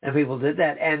 And people did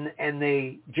that. And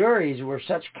the juries were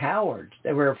such cowards.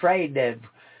 They were afraid that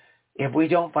if we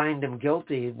don't find them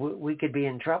guilty, we could be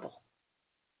in trouble.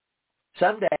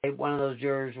 Someday, one of those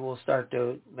jurors will start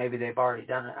to, maybe they've already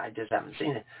done it, I just haven't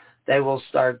seen it, they will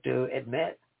start to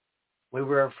admit, we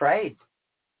were afraid.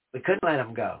 We couldn't let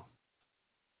him go.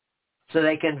 So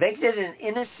they convicted an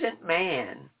innocent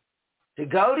man to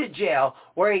go to jail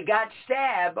where he got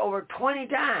stabbed over 20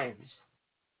 times.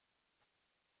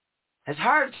 His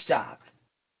heart stopped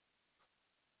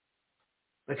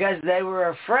because they were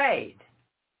afraid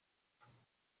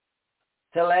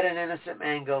to let an innocent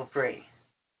man go free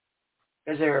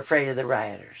because they were afraid of the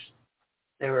rioters.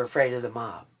 They were afraid of the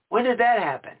mob. When did that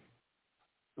happen?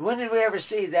 When did we ever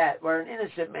see that where an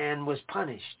innocent man was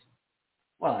punished?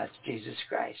 Well, that's Jesus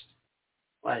Christ.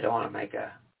 Well, I don't want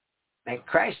to make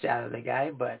Christ out of the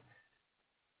guy, but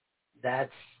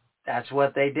that's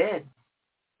what they did.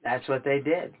 That's what they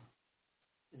did.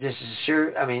 Just as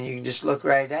sure, I mean, you can just look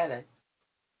right at it.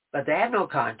 But they have no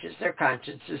conscience. Their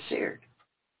conscience is seared.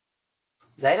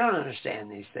 They don't understand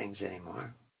these things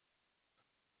anymore.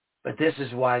 But this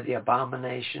is why the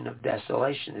abomination of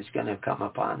desolation is going to come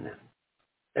upon them.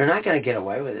 They're not going to get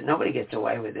away with it. Nobody gets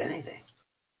away with anything.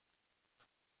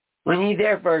 When ye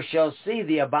therefore shall see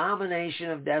the abomination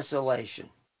of desolation,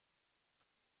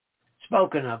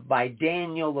 spoken of by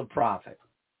Daniel the prophet,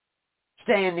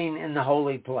 standing in the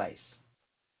holy place,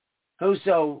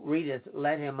 whoso readeth,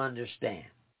 let him understand.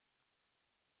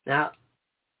 Now,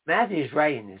 Matthew's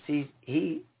writing this.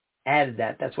 He added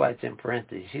that. That's why it's in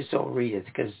parentheses. Whoso readeth,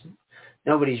 because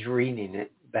nobody's reading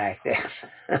it back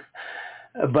then.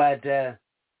 But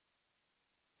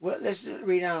let's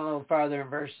read on a little farther in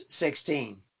verse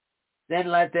 16. Then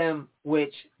let them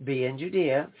which be in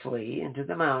Judea flee into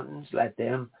the mountains.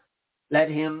 Let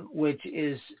him which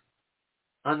is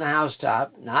on the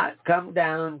housetop not come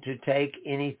down to take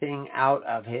anything out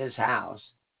of his house.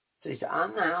 So he's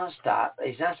on the housetop.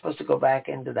 He's not supposed to go back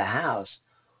into the house.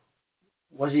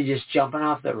 Was he just jumping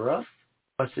off the roof?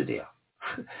 What's the deal?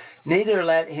 Neither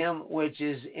let him which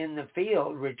is in the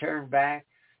field return back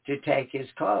to take his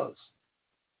clothes.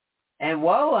 And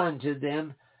woe unto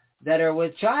them that are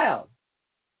with child,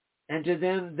 and to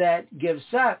them that give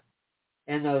suck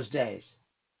in those days.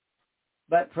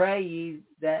 But pray ye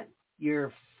that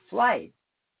your flight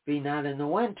be not in the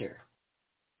winter,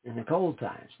 in the cold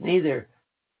times, neither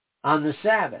on the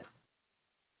Sabbath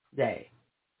day,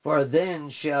 for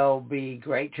then shall be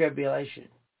great tribulation,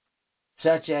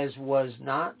 such as was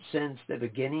not since the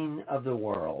beginning of the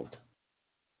world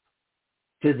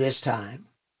to this time,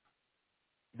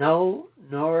 no,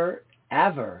 nor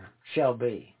ever shall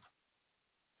be.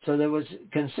 So there was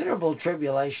considerable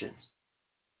tribulations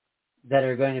that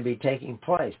are going to be taking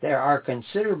place. There are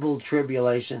considerable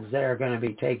tribulations that are going to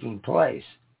be taking place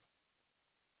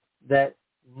that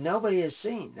nobody has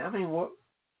seen. I mean,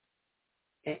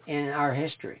 in our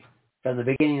history, from the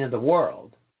beginning of the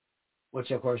world,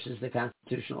 which of course is the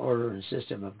constitutional order and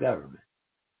system of government.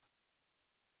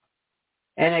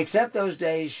 And except those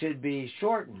days should be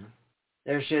shortened,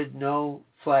 there should no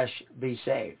flesh be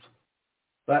saved.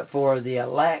 but for the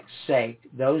elect's sake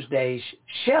those days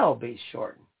shall be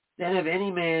shortened. Then if any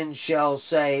man shall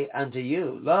say unto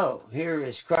you, Lo, here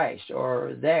is Christ,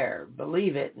 or there,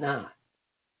 believe it not.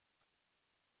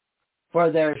 For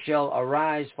there shall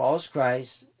arise false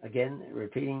Christs, again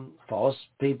repeating, false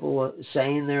people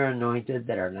saying they're anointed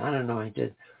that are not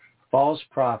anointed, false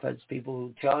prophets, people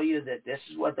who tell you that this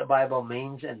is what the Bible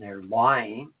means and they're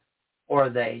lying, or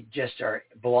they just are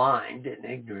blind and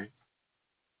ignorant.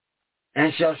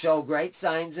 And shall show great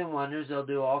signs and wonders. They'll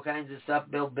do all kinds of stuff,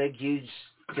 build big, huge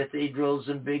cathedrals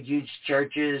and big, huge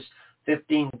churches.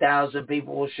 15,000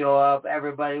 people will show up.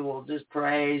 Everybody will just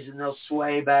praise and they'll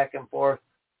sway back and forth.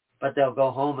 But they'll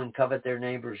go home and covet their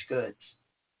neighbor's goods.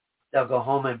 They'll go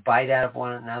home and bite out of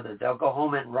one another. They'll go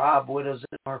home and rob widows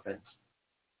and orphans.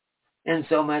 And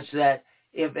so much that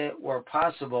if it were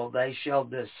possible, they shall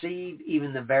deceive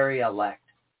even the very elect.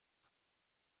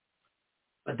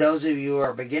 But those of you who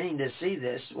are beginning to see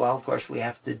this, well, of course, we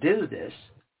have to do this.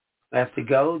 We have to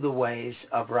go the ways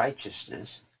of righteousness.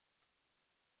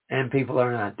 And people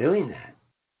are not doing that.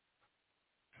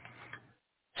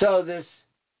 So this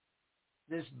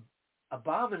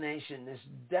abomination, this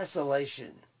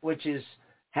desolation, which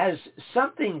has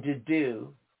something to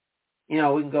do, we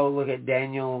can go look at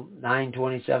Daniel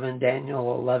 9:27,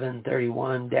 Daniel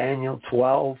 11:31, Daniel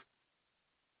 12,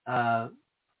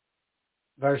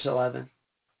 verse 11.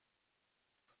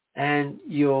 And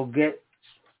you'll get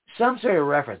some sort of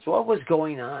reference. What was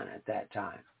going on at that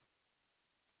time?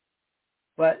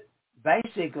 But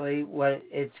basically what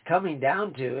it's coming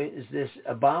down to is this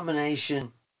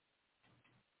abomination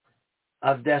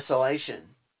of desolation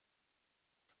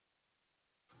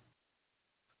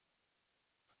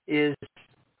is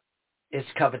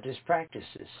covetous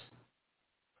practices.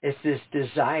 It's this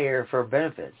desire for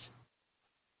benefits.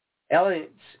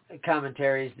 Eliot's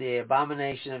commentaries, the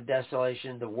abomination of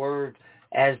desolation, the word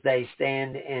as they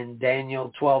stand in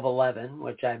Daniel 12:11,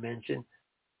 which I mentioned,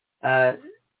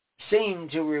 seem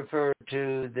to refer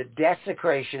to the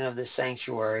desecration of the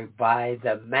sanctuary by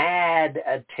the mad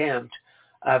attempt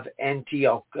of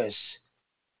Antiochus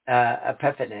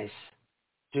Epiphanes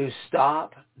to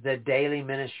stop the daily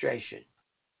ministration,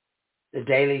 the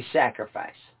daily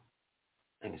sacrifice.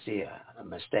 I can see a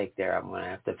mistake there I'm going to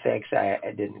have to fix. I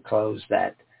didn't close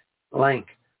that link.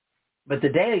 But the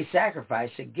daily sacrifice,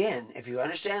 again, if you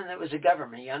understand that it was a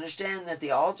government, you understand that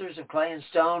the altars of clay and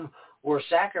stone were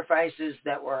sacrifices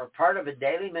that were a part of a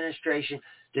daily ministration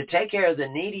to take care of the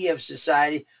needy of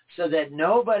society so that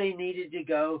nobody needed to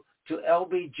go to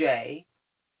LBJ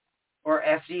or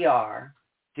FDR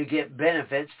to get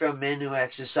benefits from men who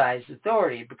exercised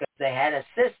authority, because they had a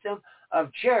system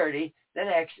of charity that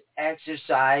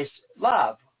exercised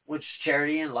love, which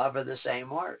charity and love are the same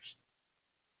words.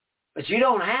 But you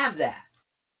don't have that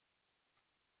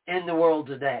in the world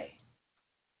today.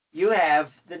 You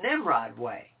have the Nimrod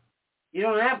way. You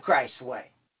don't have Christ's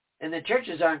way. And the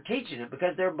churches aren't teaching it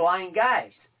because they're blind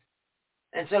guys.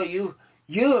 And so you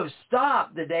have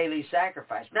stopped the daily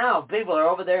sacrifice. Now people are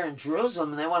over there in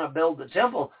Jerusalem and they want to build the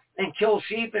temple and kill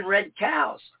sheep and red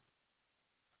cows.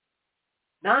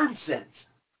 Nonsense.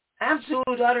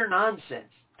 Absolute utter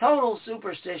nonsense. Total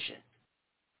superstition.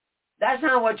 That's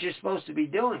not what you're supposed to be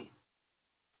doing.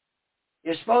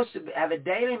 You're supposed to have a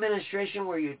daily ministration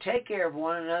where you take care of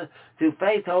one another through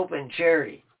faith, hope, and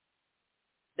charity.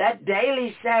 That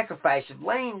daily sacrifice of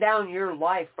laying down your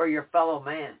life for your fellow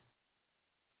man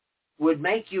would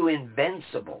make you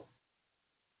invincible.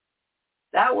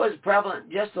 That was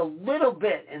prevalent just a little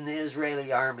bit in the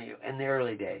Israeli army in the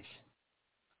early days.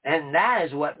 And that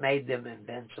is what made them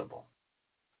invincible.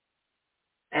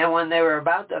 And when they were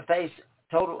about to face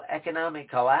total economic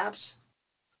collapse,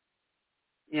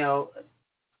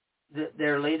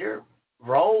 their leader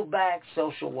rolled back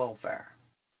social welfare.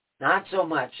 Not so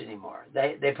much anymore.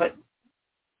 They put,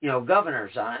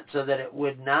 governors on it so that it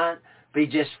would not be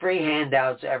just free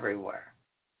handouts everywhere.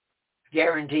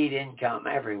 Guaranteed income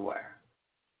everywhere.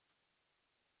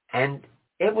 And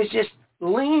it was just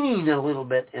leaning a little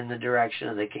bit in the direction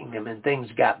of the kingdom, and things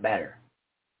got better.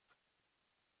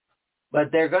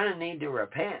 But they're going to need to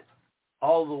repent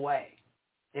all the way.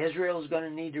 Israel's going to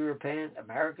need to repent.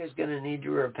 America's going to need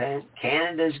to repent.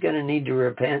 Canada's going to need to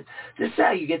repent. This is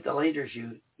how you get the leaders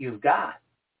you've got.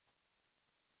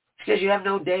 It's because you have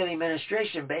no daily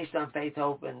ministration based on faith,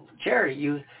 hope, and charity.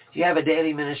 You have a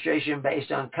daily ministration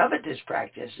based on covetous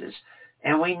practices.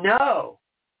 And we know,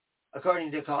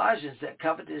 according to Colossians, that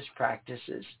covetous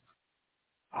practices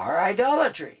are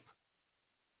idolatry.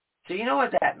 So you know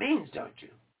what that means, don't you?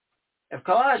 If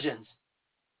Colossians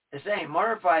is saying,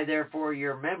 mortify therefore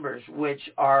your members which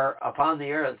are upon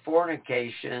the earth,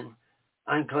 fornication,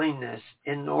 uncleanness,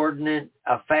 inordinate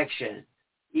affection,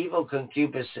 evil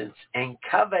concupiscence, and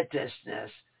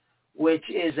covetousness, which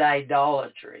is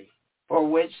idolatry, for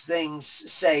which things'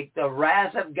 sake the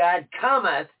wrath of God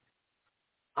cometh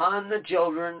on the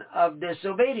children of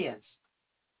disobedience.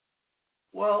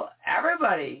 Well,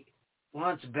 everybody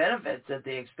wants benefits at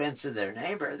the expense of their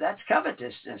neighbor. That's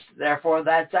covetousness. Therefore,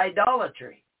 that's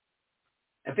idolatry.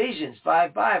 Ephesians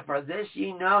 5:5, for this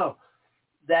ye know,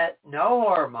 that no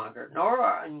whoremonger,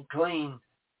 nor unclean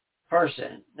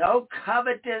person, no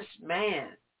covetous man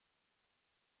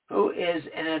who is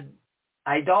an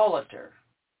idolater,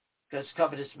 because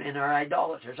covetous men are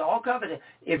idolaters, all covetous.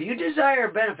 If you desire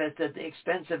benefits at the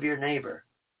expense of your neighbor,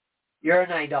 you're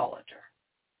an idolater.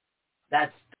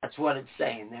 That's what it's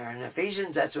saying there in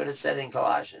Ephesians. That's what it said in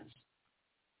Colossians.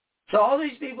 So all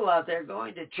these people out there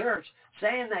going to church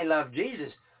saying they love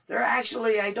Jesus, they're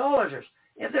actually idolaters.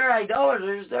 If they're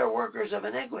idolaters, they're workers of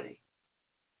iniquity.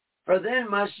 For then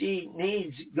must ye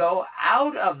needs go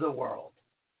out of the world.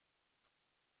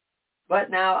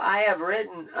 But now I have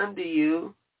written unto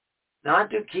you not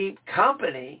to keep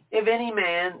company, if any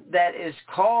man that is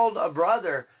called a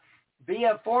brother be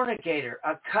a fornicator,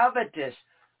 a covetous,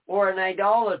 or an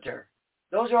idolater.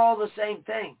 Those are all the same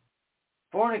thing.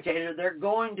 Fornicator, they're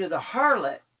going to the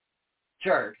harlot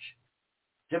church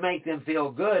to make them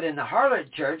feel good, and the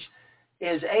harlot church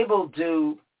is able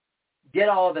to get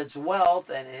all of its wealth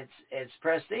and its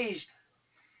prestige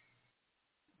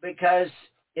because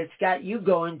it's got you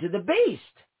going to the beast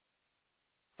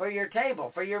for your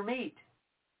table, for your meat,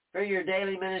 for your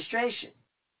daily ministration.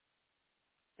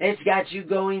 It's got you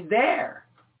going there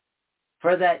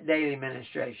for that daily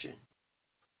ministration.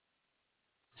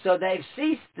 So they've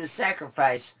ceased the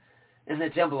sacrifice in the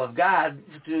temple of God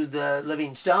to the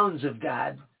living stones of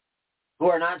God, who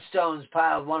are not stones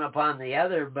piled one upon the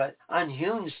other, but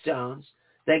unhewn stones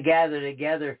that gather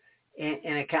together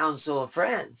in a council of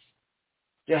friends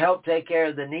to help take care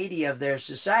of the needy of their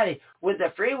society with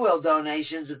the free will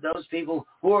donations of those people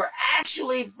who are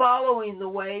actually following the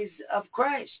ways of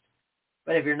Christ.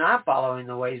 But if you're not following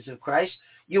the ways of Christ,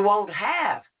 you won't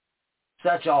have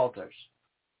such altars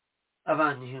of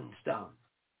unhewn stone,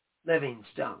 living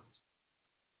stones.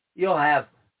 You'll have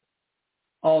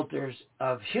altars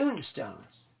of hewn stones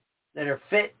that are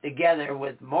fit together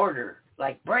with mortar,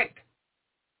 like brick,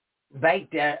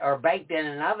 baked in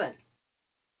an oven.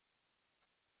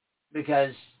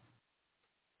 Because,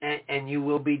 and you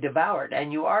will be devoured,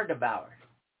 and you are devoured.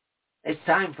 It's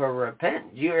time for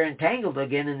repentance. You're entangled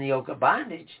again in the yoke of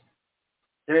bondage.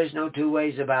 There is no two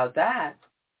ways about that.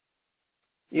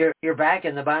 You're back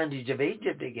in the bondage of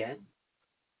Egypt again.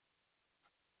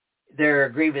 There are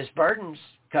grievous burdens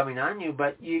coming on you,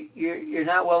 but you're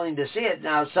not willing to see it.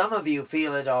 Now, some of you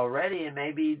feel it already, and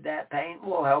maybe that pain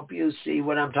will help you see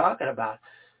what I'm talking about.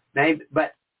 Maybe,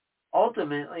 but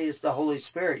ultimately, it's the Holy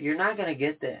Spirit. You're not going to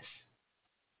get this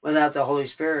without the Holy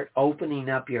Spirit opening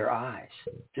up your eyes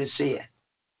to see it.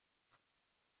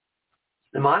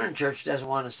 The modern church doesn't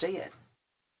want to see it.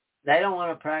 They don't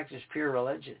want to practice pure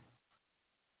religion.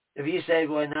 If you say,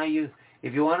 well, now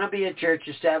if you want to be a church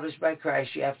established by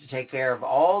Christ, you have to take care of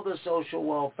all the social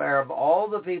welfare of all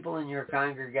the people in your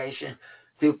congregation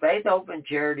through faith, hope, and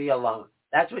charity alone.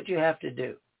 That's what you have to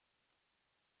do.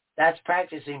 That's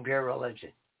practicing pure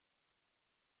religion.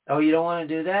 Oh, you don't want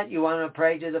to do that? You want to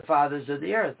pray to the fathers of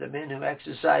the earth, the men who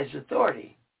exercise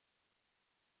authority.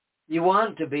 You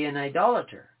want to be an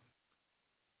idolater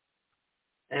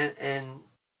and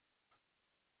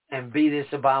be this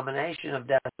abomination of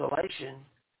desolation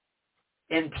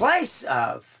in place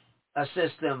of a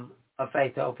system of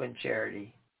faith, hope, and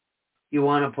charity. You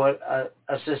want to put a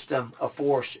system of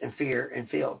force and fear and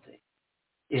fealty.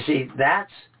 You see,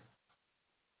 that's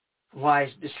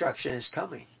why destruction is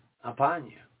coming upon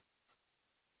you.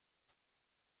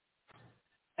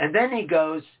 And then he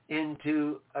goes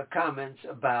into comments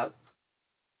about,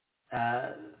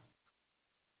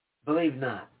 believe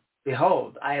not.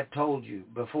 Behold, I have told you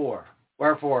before.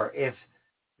 Wherefore, if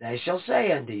they shall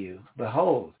say unto you,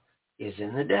 behold, he is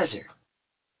in the desert,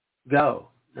 go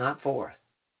not forth.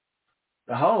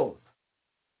 Behold,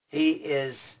 he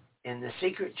is in the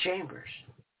secret chambers,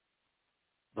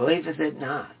 believeth it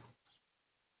not.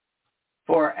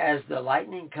 For as the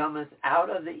lightning cometh out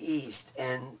of the east,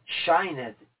 and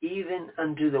shineth even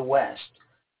unto the west,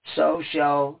 so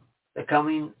shall the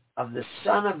coming of the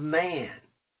Son of Man.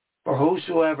 For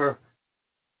whosoever,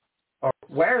 or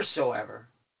wheresoever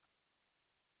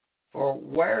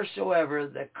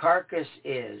the carcass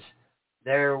is,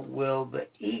 there will the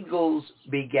eagles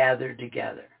be gathered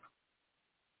together.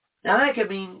 Now that could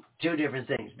mean two different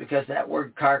things, because that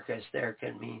word carcass there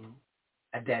can mean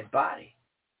a dead body,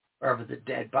 wherever the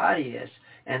dead body is.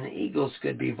 And the eagles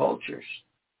could be vultures,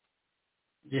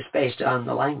 just based on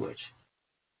the language.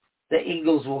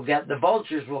 The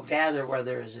vultures will gather where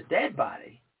there is a dead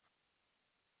body.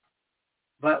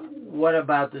 But what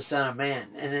about the Son of Man?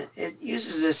 And it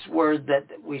uses this word that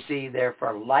we see there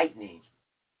for lightning.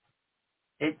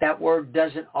 That word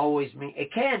doesn't always mean,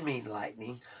 it can mean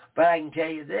lightning, but I can tell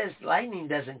you this, lightning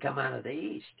doesn't come out of the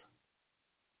east.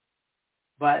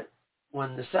 But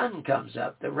when the sun comes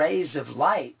up, the rays of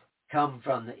light come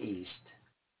from the east.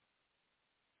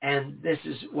 And this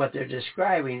is what they're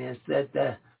describing, is that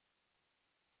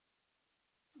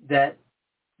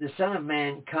the Son of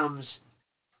Man comes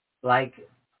like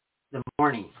the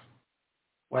morning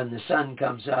when the sun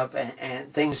comes up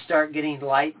and things start getting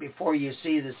light before you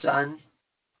see the sun.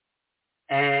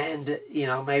 And,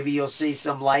 maybe you'll see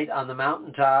some light on the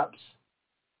mountaintops.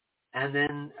 And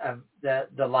then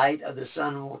the light of the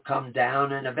sun will come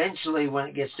down. And eventually, when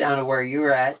it gets down to where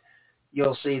you're at,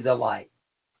 you'll see the light.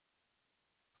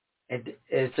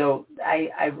 So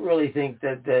I really think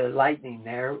that the lightning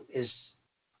there is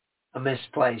a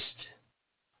misplaced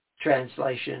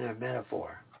translation or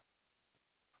metaphor.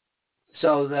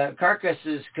 So the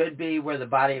carcasses could be where the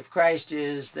body of Christ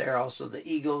is. There are also the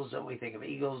eagles, and we think of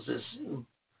eagles as,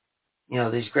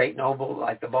 these great noble,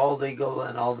 like the bald eagle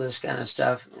and all this kind of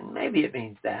stuff. And maybe it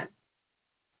means that.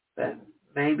 But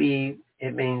maybe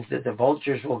it means that the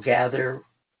vultures will gather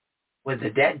with the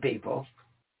dead people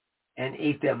and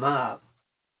eat them up.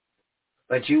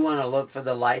 But you want to look for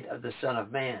the light of the Son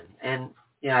of Man. And,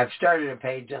 I've started a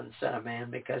page on the Son of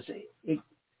Man because it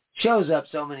shows up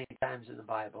so many times in the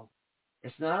Bible.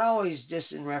 It's not always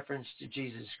just in reference to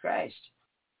Jesus Christ.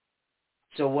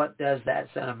 So what does that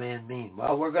Son of Man mean?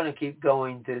 Well, we're going to keep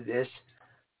going through this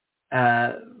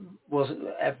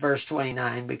at verse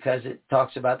 29 because it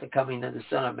talks about the coming of the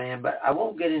Son of Man, but I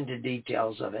won't get into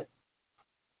details of it.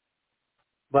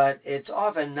 But it's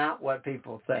often not what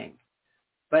people think.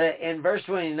 But in verse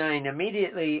 29,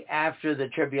 immediately after the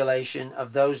tribulation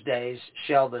of those days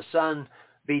shall the sun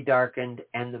be darkened,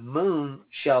 and the moon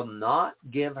shall not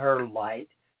give her light,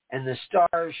 and the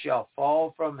stars shall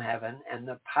fall from heaven, and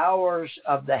the powers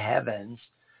of the heavens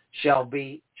shall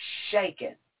be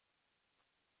shaken.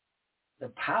 The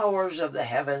powers of the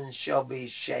heavens shall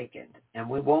be shaken, and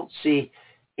we won't see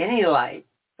any light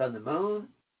from the moon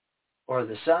or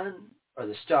the sun or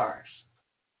the stars.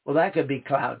 Well, that could be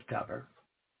cloud cover.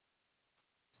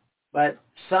 But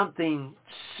something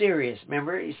serious.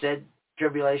 Remember, he said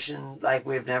tribulation like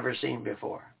we've never seen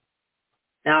before.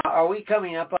 Now, are we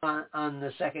coming up on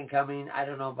the second coming? I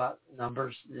don't know about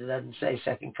numbers. It doesn't say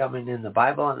second coming in the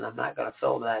Bible, and I'm not going to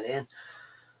fill that in.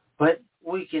 But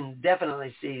we can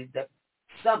definitely see that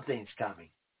something's coming.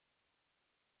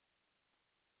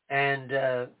 And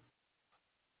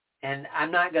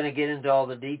I'm not going to get into all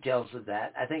the details of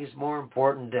that. I think it's more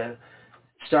important to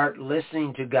start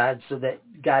listening to God so that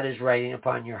God is writing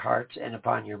upon your hearts and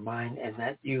upon your mind, and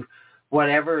that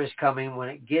whatever is coming when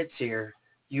it gets here,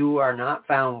 you are not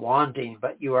found wanting,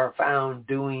 but you are found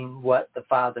doing what the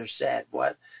Father said,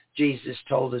 what Jesus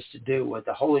told us to do, what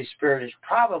the Holy Spirit is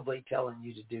probably telling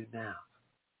you to do now.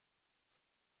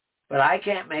 But I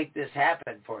can't make this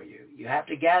happen for you. You have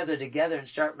to gather together and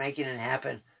start making it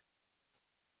happen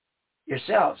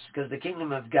yourselves, because the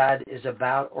kingdom of God is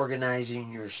about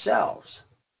organizing yourselves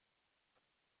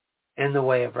in the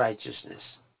way of righteousness.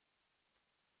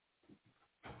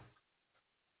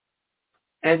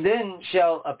 And then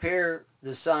shall appear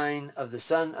the sign of the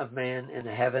Son of Man in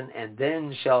the heaven, and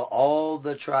then shall all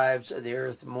the tribes of the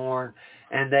earth mourn,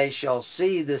 and they shall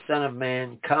see the Son of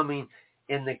Man coming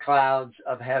in the clouds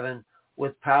of heaven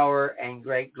with power and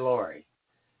great glory.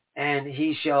 And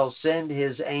he shall send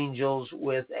his angels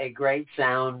with a great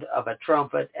sound of a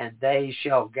trumpet, and they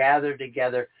shall gather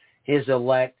together his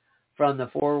elect from the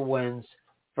four winds,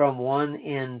 from one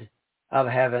end of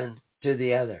heaven to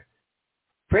the other.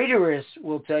 Preterists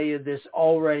will tell you this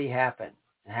already happened.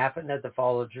 It happened at the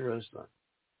fall of Jerusalem.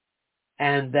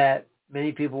 And that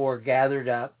many people were gathered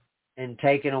up and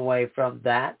taken away from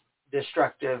that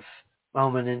destructive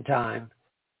moment in time.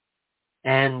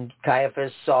 And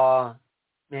Caiaphas saw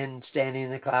men standing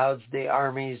in the clouds. The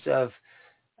armies of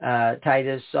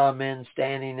Titus saw men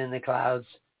standing in the clouds.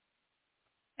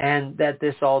 And that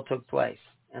this all took place.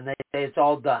 And they say it's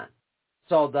all done.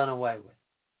 It's all done away with.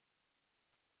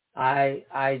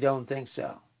 I don't think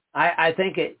so. I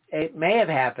think it may have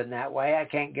happened that way. I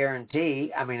can't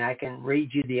guarantee. I mean, I can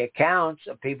read you the accounts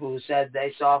of people who said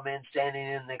they saw men standing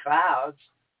in the clouds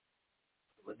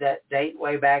that date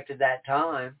way back to that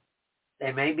time.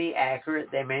 They may be accurate.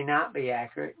 They may not be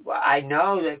accurate. Well, I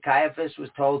know that Caiaphas was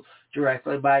told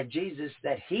directly by Jesus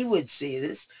that he would see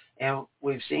this, and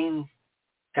we've seen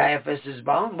Caiaphas's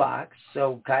bone box,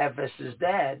 so Caiaphas is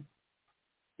dead.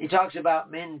 He talks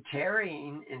about men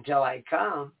tarrying until I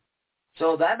come,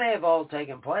 so that may have all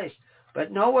taken place,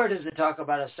 but nowhere does it talk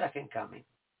about a second coming.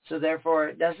 So therefore,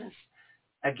 it doesn't,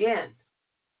 again,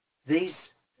 these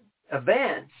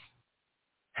events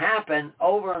happen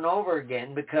over and over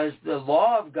again because the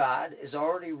law of God is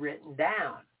already written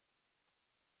down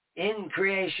in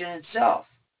creation itself.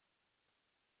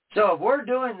 So if we're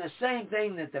doing the same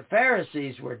thing that the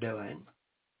Pharisees were doing,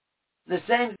 the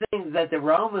same thing that the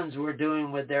Romans were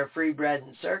doing with their free bread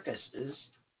and circuses,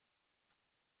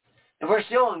 and we're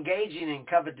still engaging in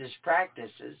covetous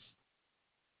practices,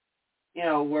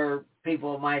 where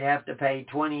people might have to pay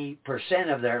 20%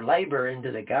 of their labor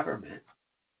into the government,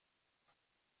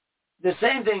 the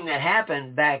same thing that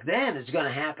happened back then is going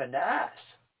to happen to us.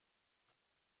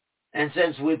 And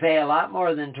since we pay a lot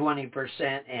more than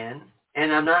 20% in,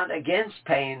 and I'm not against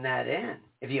paying that in.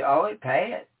 If you owe it,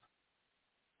 pay it.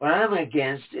 What I'm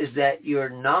against is that you're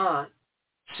not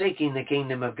seeking the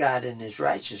kingdom of God and his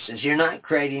righteousness. You're not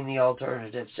creating the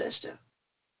alternative system.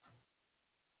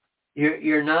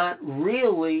 You're not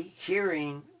really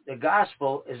hearing the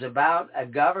gospel is about a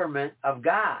government of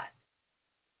God,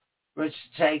 which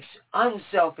takes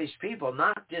unselfish people,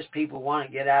 not just people who want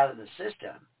to get out of the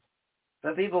system,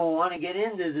 but people who want to get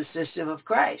into the system of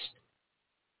Christ,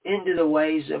 into the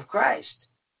ways of Christ.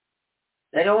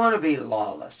 They don't want to be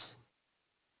lawless.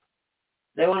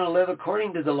 They want to live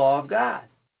according to the law of God.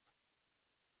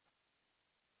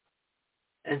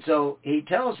 And so he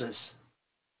tells us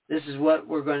this is what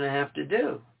we're going to have to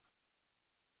do.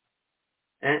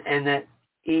 And that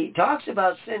he talks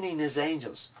about sending his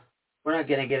angels. We're not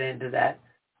going to get into that.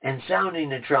 And sounding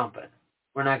the trumpet.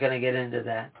 We're not going to get into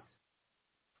that.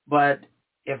 But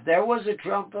if there was a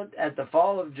trumpet at the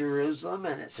fall of Jerusalem,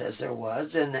 and it says there was,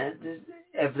 and that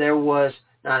if there was,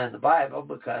 not in the Bible,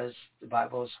 because the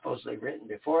Bible is supposedly written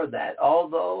before that,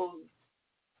 although,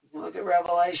 look at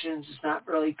Revelations, it's not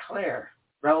really clear.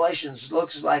 Revelation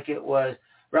looks like it was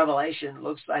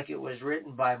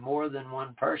written by more than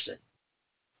one person,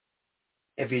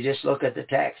 if you just look at the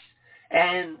text.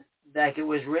 And like it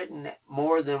was written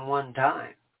more than one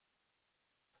time.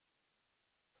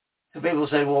 And people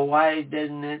say, well, why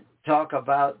didn't it talk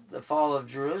about the fall of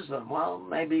Jerusalem? Well,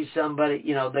 maybe somebody,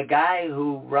 the guy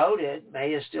who wrote it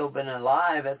may have still been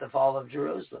alive at the fall of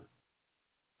Jerusalem.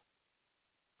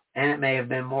 And it may have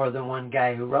been more than one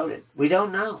guy who wrote it. We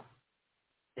don't know.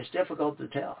 It's difficult to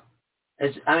tell.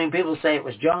 People say it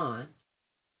was John,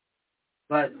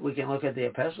 but we can look at the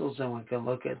epistles and we can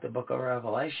look at the book of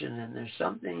Revelation, and there's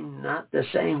something not the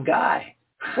same guy.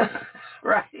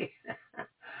 Right?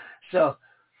 So,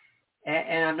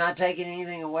 and I'm not taking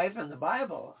anything away from the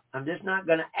Bible. I'm just not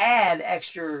going to add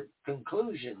extra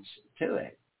conclusions to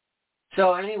it.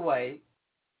 So anyway,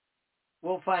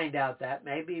 we'll find out that.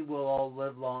 Maybe we'll all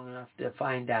live long enough to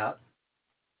find out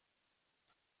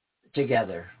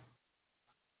together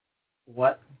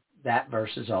what that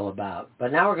verse is all about.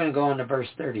 But now we're going to go on to verse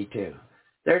 32.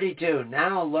 32,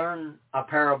 now learn a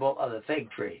parable of the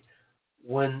fig tree.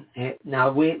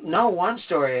 Now we know one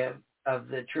story of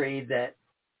the tree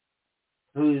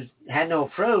who had no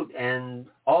fruit, and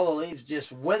all the leaves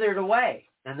just withered away,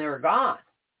 and they were gone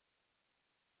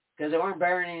because they weren't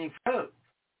bearing any fruit.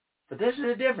 But this is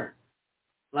a different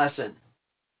lesson.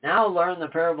 Now learn the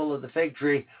parable of the fig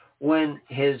tree. When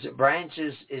his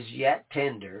branches is yet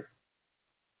tender,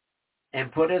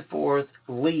 and putteth forth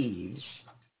leaves,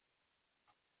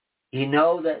 ye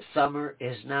know that summer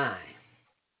is nigh.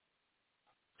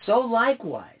 So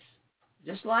likewise,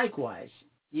 just likewise,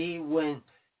 when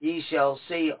ye shall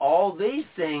see all these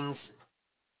things,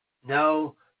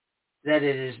 know that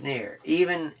it is near,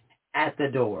 even at the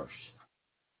doors.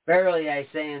 Verily I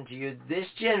say unto you, this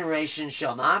generation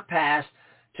shall not pass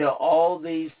till all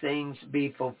these things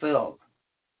be fulfilled.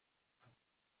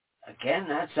 Again,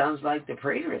 that sounds like the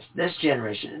preterist, this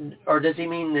generation. Or does he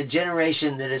mean the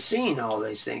generation that has seen all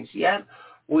these things? Yet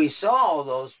we saw all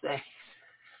those things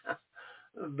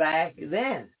back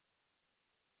then.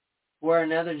 We're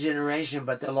another generation,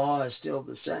 but the law is still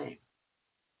the same.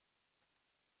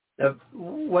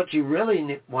 What you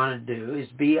really want to do is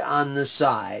be on the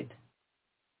side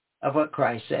of what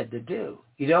Christ said to do.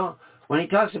 When he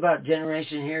talks about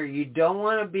generation here, you don't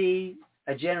want to be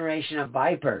a generation of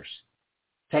vipers,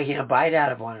 taking a bite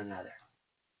out of one another.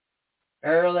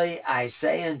 Verily I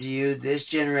say unto you, this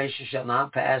generation shall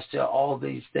not pass till all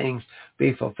these things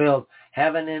be fulfilled.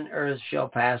 Heaven and earth shall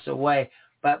pass away,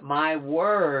 but my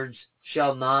words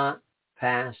shall not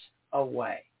pass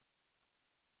away.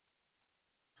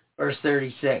 Verse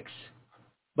 36.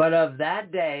 But of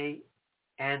that day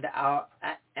and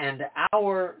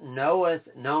hour knoweth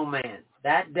no man.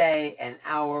 That day and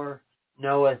hour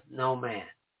knoweth no man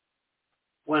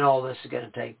when all this is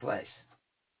going to take place,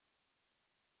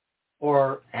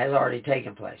 or has already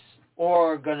taken place,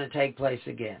 or going to take place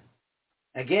again.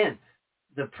 Again,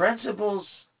 the principles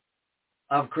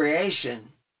of creation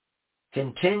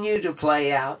continue to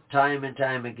play out time and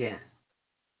time again.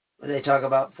 When they talk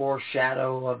about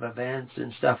foreshadow of events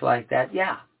and stuff like that,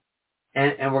 yeah.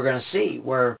 And we're going to see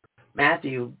where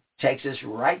Matthew takes us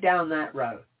right down that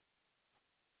road.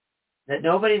 That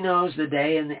nobody knows the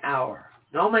day and the hour.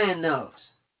 No man knows.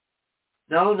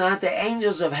 No, not the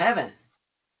angels of heaven,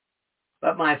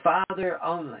 but my Father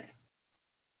only.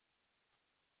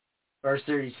 Verse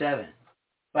 37.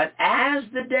 But as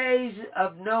the days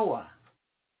of Noah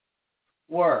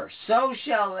were, so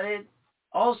shall it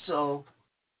also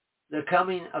the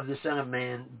coming of the Son of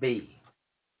Man be.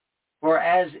 For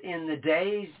as in the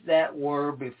days that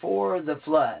were before the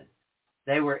flood,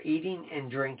 they were eating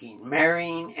and drinking,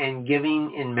 marrying and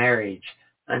giving in marriage,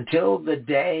 until the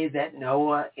day that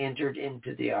Noah entered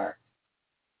into the ark,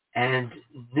 and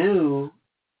knew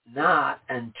not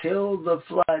until the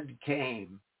flood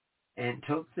came and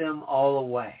took them all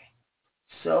away.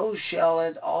 So shall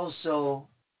also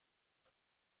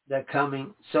the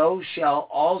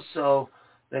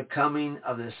coming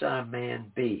of the Son of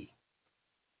Man be.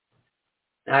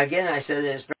 Now again, I said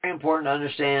it's very important to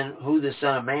understand who the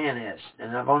Son of Man is.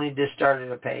 And I've only just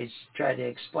started a page to try to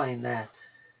explain that.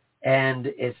 And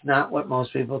it's not what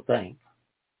most people think.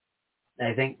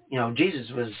 They think, Jesus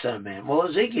was the Son of Man. Well,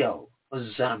 Ezekiel was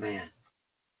the Son of Man.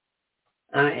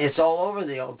 It's all over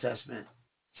the Old Testament,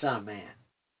 Son of Man.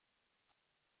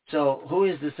 So who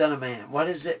is the Son of Man? What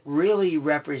is it really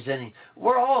representing?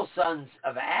 We're all sons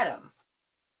of Adam.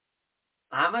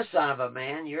 I'm a son of a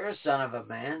man. You're a son of a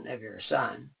man if you're a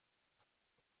son.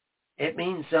 It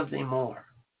means something more.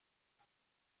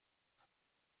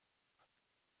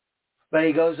 But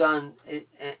he goes on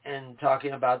and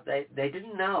talking about they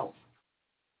didn't know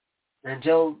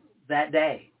until that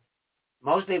day.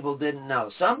 Most people didn't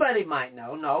know. Somebody might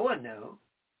know. Noah knew.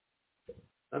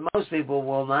 But most people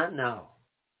will not know.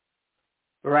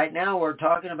 But right now we're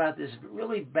talking about this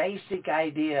really basic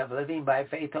idea of living by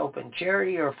faith, hope, and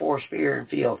charity, or force, fear, and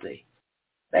fealty.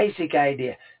 Basic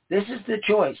idea. This is the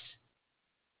choice.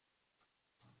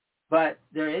 But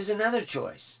there is another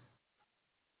choice.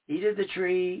 Eat of the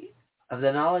tree of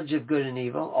the knowledge of good and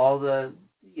evil. All the,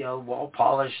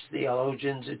 well-polished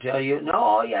theologians who tell you, no,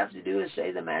 all you have to do is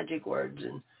say the magic words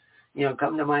and,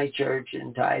 come to my church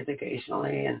and tithe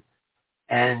occasionally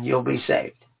and you'll be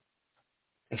saved.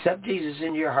 Accept Jesus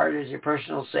into your heart as your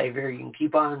personal Savior. You can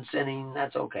keep on sinning.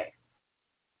 That's okay.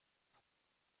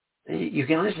 You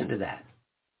can listen to that.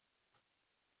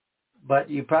 But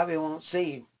you probably won't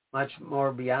see much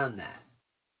more beyond that.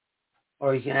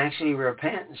 Or you can actually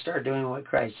repent and start doing what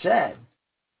Christ said.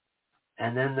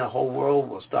 And then the whole world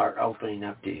will start opening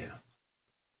up to you.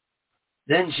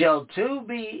 Then shall two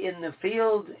be in the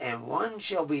field, and one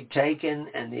shall be taken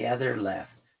and the other left.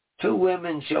 Two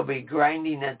women shall be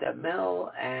grinding at the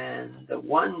mill, and the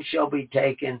one shall be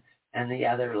taken and the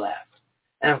other left.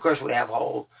 And of course we have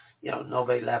whole,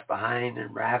 nobody left behind,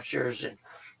 and raptures and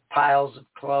piles of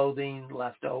clothing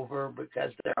left over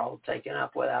because they're all taken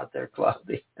up without their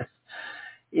clothing.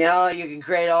 You can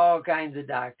create all kinds of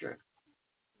doctrine.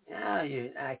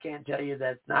 I can't tell you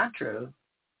that's not true,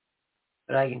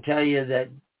 but I can tell you that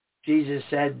Jesus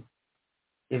said,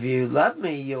 if you love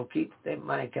me, you'll keep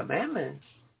my commandments.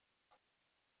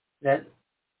 That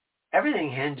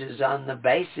everything hinges on the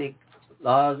basic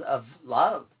laws of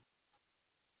love.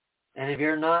 And if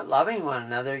you're not loving one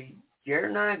another, you're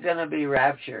not going to be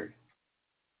raptured.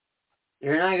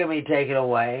 You're not going to be taken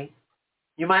away.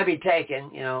 You might be taken,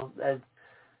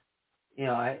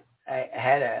 I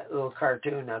had a little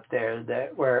cartoon up there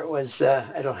where it was,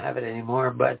 I don't have it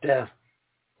anymore, but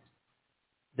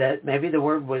that maybe the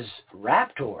word was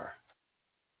raptor.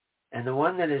 And the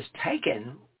one that is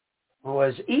taken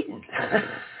was eaten.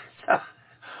 So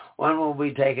one will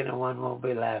be taken and one will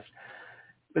be left.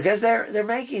 Because they're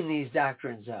making these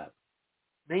doctrines up.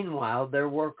 Meanwhile, they're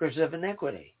workers of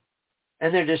iniquity.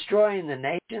 And they're destroying the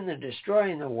nation, they're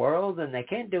destroying the world, and they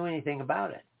can't do anything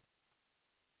about it.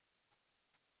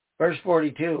 Verse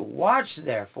 42, watch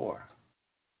therefore,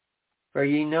 for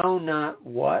ye know not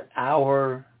what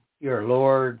hour your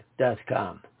Lord doth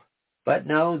come. But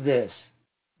know this,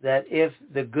 that if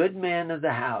the good man of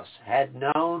the house had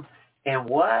known in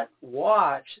what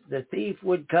watch the thief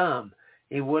would come,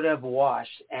 he would have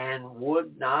washed and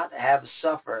would not have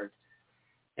suffered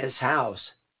his house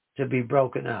to be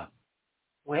broken up.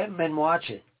 We haven't been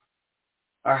watching.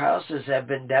 Our houses have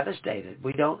been devastated.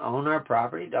 We don't own our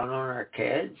property, don't own our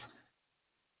kids.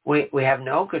 We have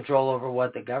no control over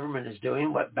what the government is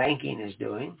doing, what banking is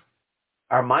doing.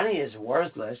 Our money is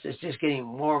worthless. It's just getting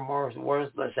more and more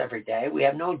worthless every day. We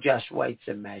have no just weights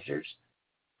and measures.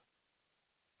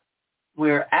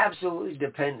 We're absolutely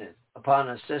dependent upon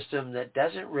a system that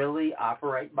doesn't really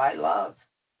operate by love.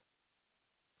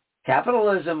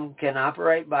 Capitalism can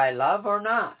operate by love or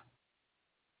not.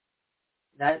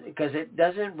 That because it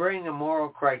doesn't bring a moral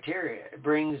criteria. It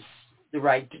brings the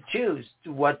right to choose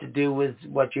what to do with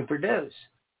what you produce.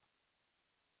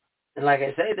 And like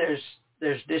I say,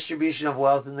 there's distribution of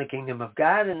wealth in the kingdom of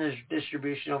God, and there's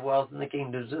distribution of wealth in the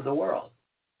kingdoms of the world.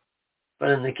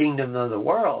 But in the kingdom of the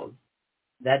world,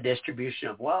 that distribution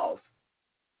of wealth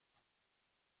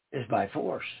is by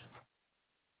force.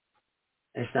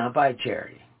 It's not by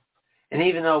charity. And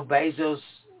even though Bezos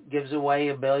gives away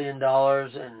 $1 billion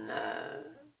and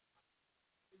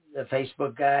the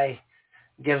Facebook guy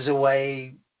gives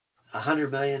away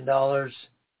 $100 million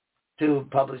to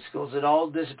public schools, it all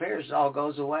disappears. It all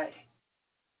goes away.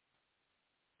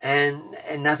 And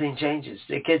nothing changes.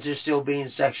 The kids are still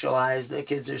being sexualized. The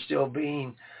kids are still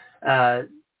being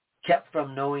kept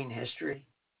from knowing history.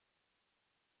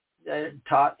 They're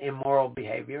taught immoral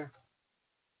behavior.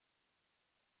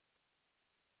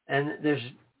 And there's,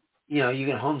 you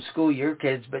can homeschool your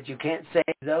kids, but you can't save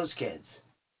those kids.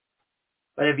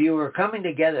 But if you were coming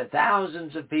together,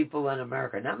 thousands of people in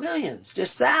America, not millions,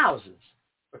 just thousands,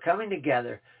 were coming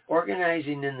together,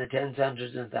 organizing in the tens,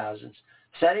 hundreds, and thousands,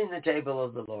 setting the table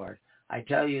of the Lord, I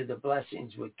tell you the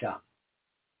blessings would come.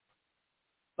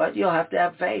 But you'll have to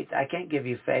have faith. I can't give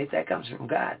you faith. That comes from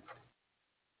God.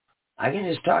 I can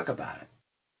just talk about it.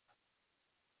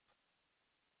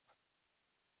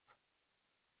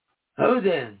 Who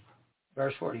then,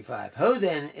 verse 45, who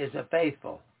then is a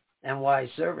faithful and wise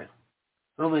servant,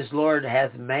 whom his Lord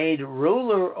hath made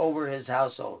ruler over his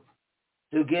household,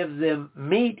 to give them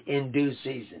meat in due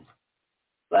season?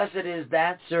 Blessed is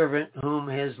that servant whom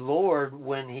his Lord,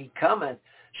 when he cometh,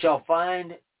 shall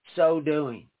find so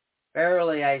doing.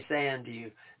 Verily I say unto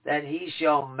you, that he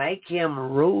shall make him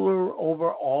ruler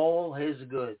over all his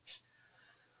goods.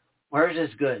 Where's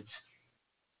his goods?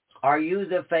 Are you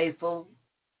the faithful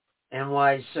and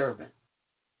wise servant?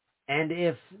 And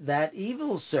if that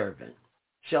evil servant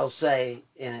shall say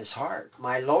in his heart,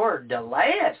 my Lord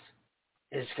delayeth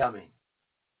his coming,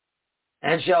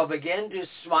 and shall begin to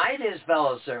smite his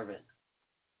fellow servant,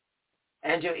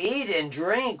 and to eat and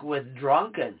drink with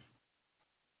drunken,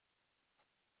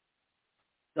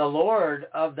 the Lord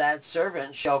of that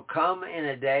servant shall come in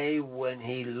a day when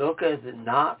he looketh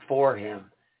not for him,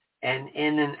 and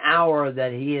in an hour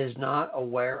that he is not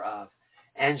aware of,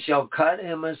 and shall cut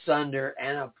him asunder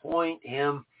and appoint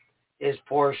him his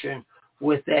portion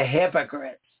with the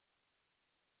hypocrites.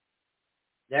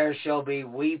 There shall be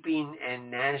weeping and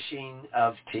gnashing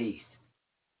of teeth.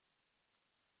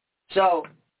 So,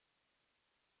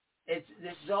 this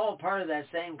is all part of that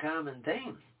same common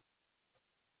theme.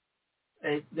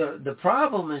 The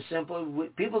problem is simply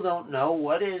people don't know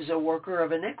what is a worker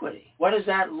of iniquity. What does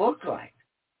that look like,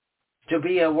 to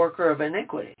be a worker of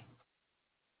iniquity?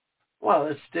 Well,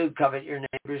 it's to covet your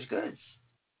neighbor's goods,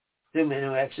 to men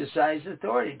who exercise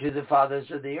authority, to the fathers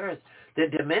of the earth, to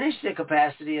diminish the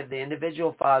capacity of the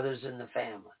individual fathers in the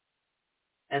family.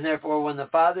 And therefore, when the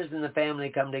fathers in the family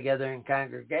come together in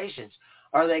congregations,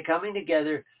 are they coming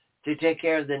together to take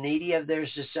care of the needy of their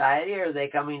society, or are they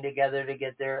coming together to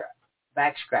get their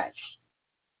back scratched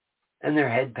and their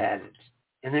head patted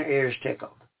and their ears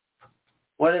tickled?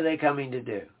 What are they coming to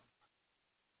do?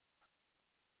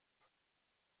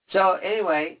 So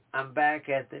anyway, I'm back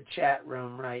at the chat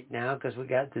room right now because we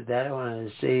got to that. I wanted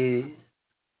to see.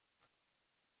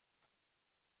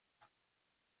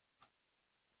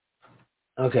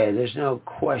 Okay, there's no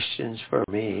questions for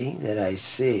me that I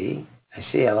see. I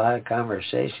see a lot of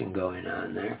conversation going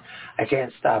on there. I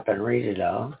can't stop and read it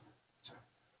all.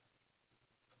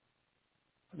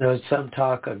 There's some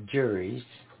talk of juries.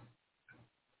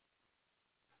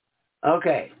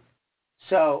 Okay,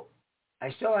 so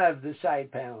I still have the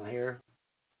side panel here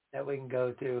that we can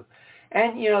go through.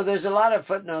 And, there's a lot of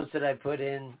footnotes that I put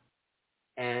in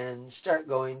and start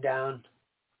going down.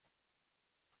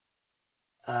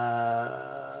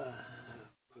 We're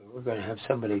going to have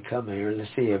somebody come here. Let's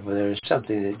see if there's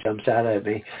something that jumps out at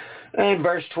me. In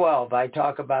verse 12, I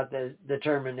talk about the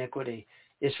term iniquity.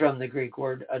 It's from the Greek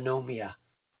word anomia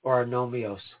or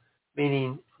anomios,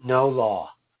 meaning no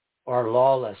law or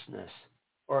lawlessness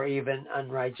or even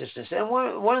unrighteousness. And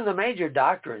one of the major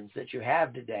doctrines that you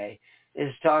have today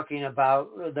is talking about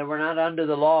that we're not under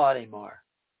the law anymore.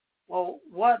 Well,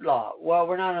 what law? Well,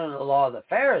 we're not under the law of the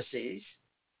Pharisees.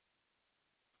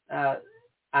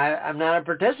 I'm not a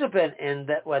participant in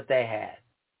that what they had.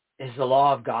 Is the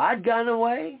law of God gone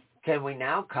away? Can we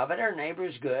now covet our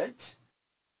neighbor's goods?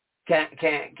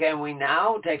 Can we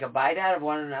now take a bite out of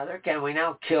one another? Can we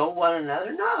now kill one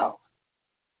another? No.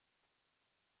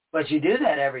 But you do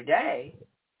that every day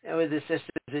with the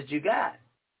systems that you got.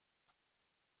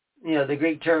 You know, the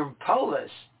Greek term polis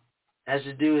has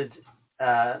to do with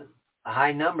a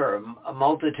high number, a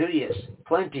multitudinous,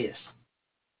 plenteous.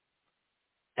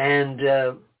 And,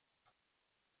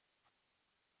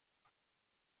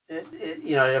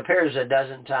 it appears a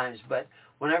dozen times, but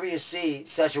whenever you see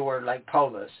such a word like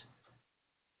polis,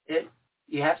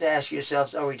 you have to ask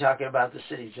yourselves, are we talking about the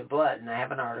cities of blood? And I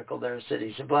have an article there,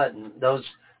 Cities of Blood, and those,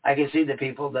 I can see the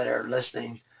people that are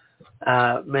listening,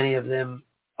 many of them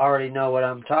already know what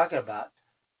I'm talking about.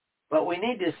 But we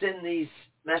need to send these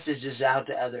messages out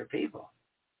to other people.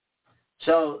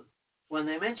 So when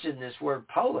they mention this word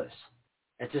polis,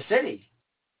 it's a city.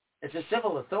 It's a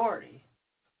civil authority.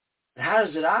 And how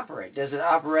does it operate? Does it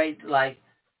operate like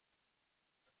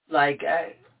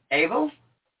Abel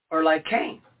or like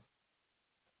Cain?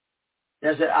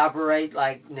 Does it operate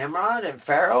like Nimrod and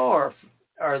Pharaoh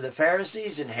or the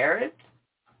Pharisees and Herod?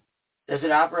 Does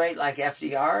it operate like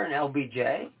FDR and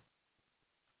LBJ?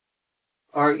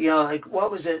 Or, like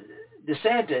what was it?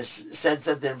 DeSantis said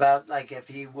something about like if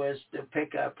he was to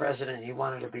pick a president he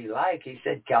wanted to be like, he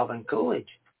said Calvin Coolidge.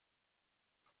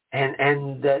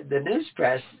 And the news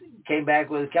press came back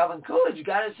with Calvin Coolidge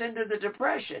got us into the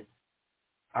Depression.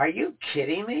 Are you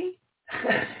kidding me?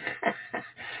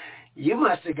 You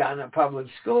must have gone to public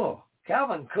school.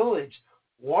 Calvin Coolidge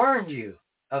warned you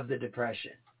of the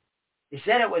Depression. He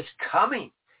said it was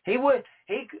coming. He would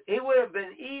have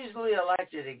been easily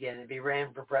elected again if he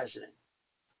ran for president.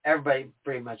 Everybody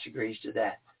pretty much agrees to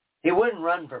that. He wouldn't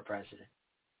run for president.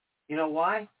 You know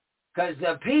why? Because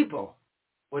the people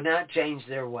would not change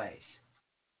their ways.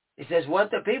 He says what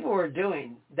the people were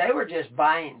doing, they were just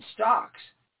buying stocks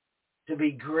to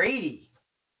be greedy.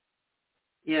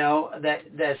 That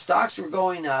the stocks were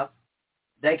going up.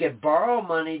 They could borrow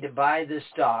money to buy the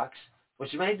stocks,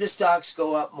 which made the stocks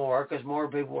go up more because more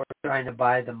people were trying to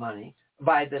buy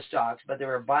the stocks, but they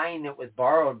were buying it with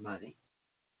borrowed money.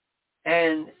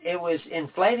 And it was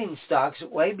inflating stocks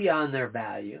way beyond their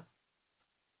value.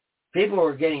 People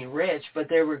were getting rich, but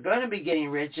they were going to be getting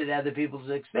rich at other people's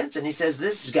expense. And he says,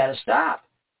 this has got to stop.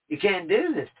 You can't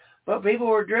do this. But people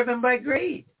were driven by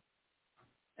greed.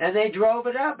 And they drove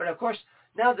it up. And, of course,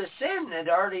 now the sin had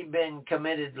already been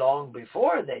committed long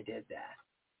before they did that.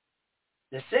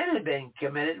 The sin had been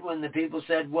committed when the people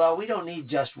said, well, we don't need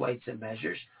just weights and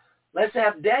measures. Let's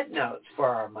have debt notes for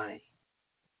our money.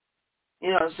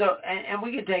 So, and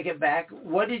we can take it back.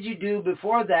 What did you do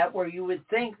before that where you would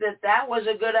think that was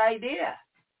a good idea?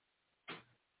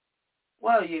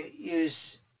 Well, you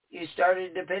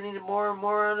started depending more and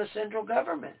more on the central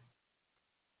government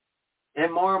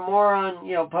and more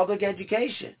on, public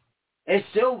education. It's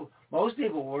still, most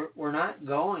people were not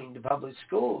going to public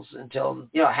schools until,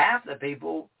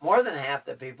 more than half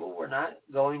the people were not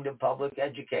going to public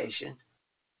education.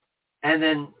 And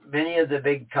then many of the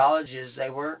big colleges,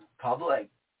 they weren't public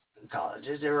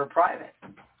colleges, they were private.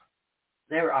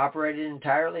 They were operated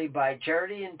entirely by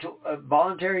charity and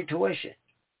voluntary tuition.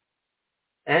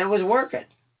 And it was working.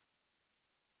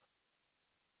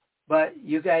 But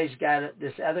you guys got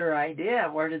this other idea.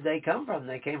 Where did they come from?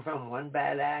 They came from one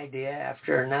bad idea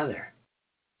after another.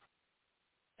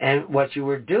 And what you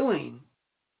were doing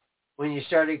when you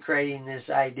started creating this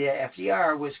idea,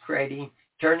 FDR was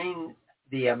turning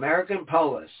the American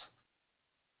polis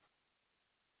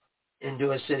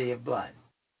into a city of blood,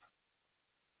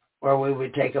 where we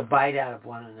would take a bite out of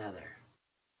one another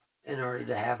in order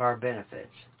to have our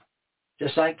benefits.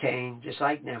 Just like Cain, just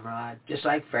like Nimrod, just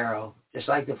like Pharaoh, just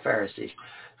like the Pharisees.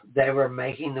 They were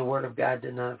making the word of God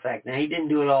to none effect. Now, he didn't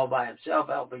do it all by himself.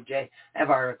 LBJ have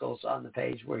articles on the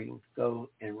page where you can go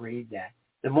and read that.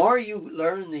 The more you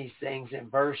learn these things and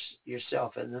immerse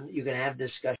yourself in them, you can have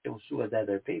discussions with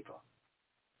other people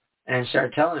and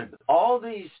start telling them. All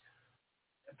these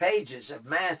pages of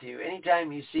Matthew,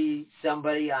 anytime you see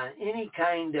somebody on any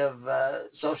kind of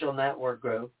social network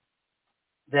group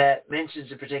that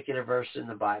mentions a particular verse in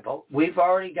the Bible, we've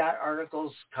already got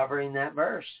articles covering that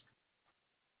verse.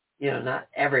 Not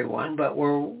everyone, but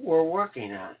we're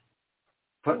working on it.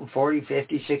 Putting 40,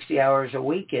 50, 60 hours a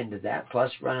week into that,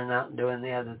 plus running out and doing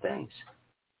the other things.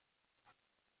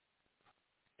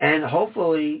 And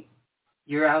hopefully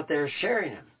you're out there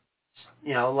sharing them.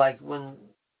 You know, like when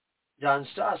John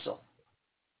Stossel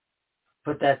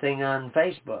put that thing on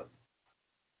Facebook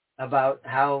about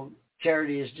how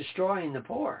charity is destroying the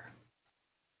poor.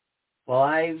 Well,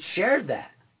 I shared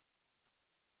that.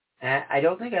 And I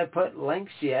don't think I put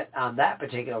links yet on that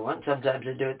particular one. Sometimes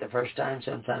I do it the first time.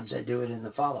 Sometimes I do it in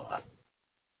the follow-up.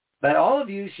 But all of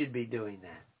you should be doing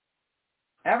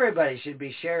that. Everybody should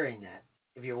be sharing that.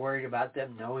 If you're worried about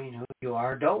them knowing who you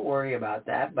are, don't worry about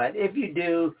that. But if you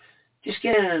do, just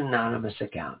get an anonymous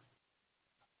account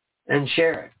and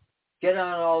share it. Get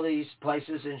on all these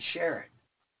places and share it.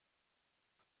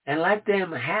 And let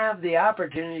them have the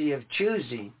opportunity of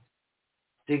choosing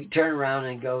to turn around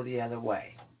and go the other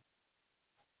way.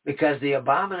 Because the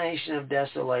abomination of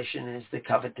desolation is the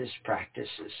covetous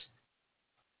practices.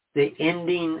 The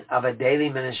ending of a daily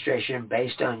ministration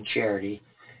based on charity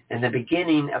and the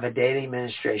beginning of a daily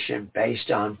ministration based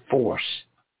on force.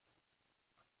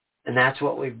 And that's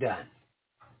what we've done.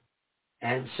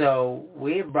 And so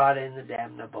we have brought in the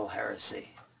damnable heresy.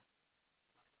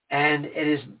 And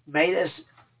it has made us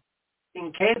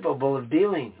incapable of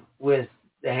dealing with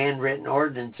the handwritten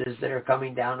ordinances that are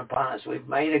coming down upon us. We've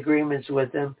made agreements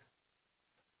with them.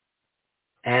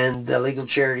 And the legal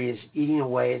charity is eating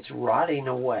away. It's rotting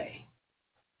away.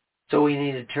 So we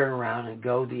need to turn around and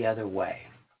go the other way.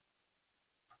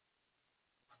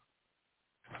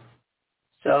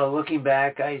 So looking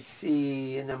back, I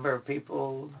see a number of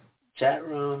people, chat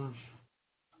room,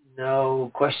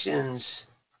 no questions.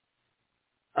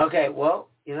 Okay, well,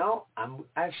 you know, I'm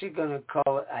actually going to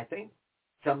call it, I think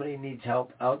somebody needs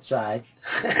help outside.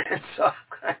 So I'm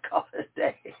going to call it a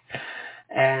day.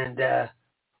 And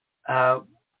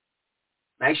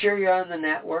make sure you're on the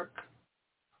network,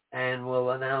 and we'll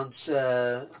announce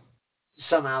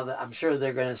somehow that I'm sure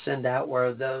they're going to send out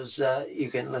where those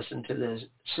you can listen to the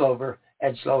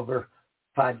Ed Slover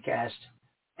podcast,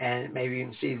 and maybe you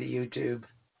can see the YouTube.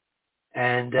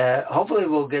 And hopefully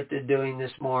we'll get to doing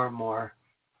this more and more.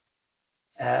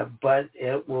 But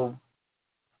it will,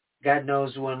 God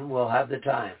knows when we'll have the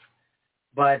time.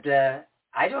 But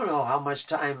I don't know how much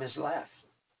time is left.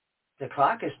 The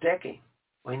clock is ticking.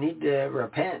 We need to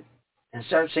repent and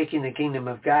start seeking the kingdom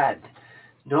of God.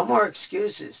 No more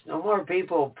excuses. No more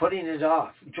people putting it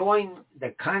off. Join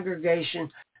the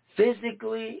congregation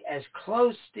physically as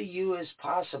close to you as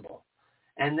possible.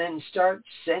 And then start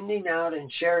sending out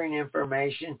and sharing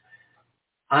information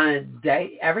on a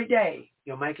day. Every day,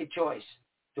 you'll make a choice.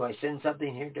 Do I send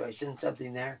something here? Do I send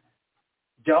something there?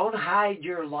 Don't hide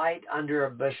your light under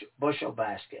a bushel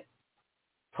basket.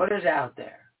 Put it out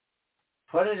there.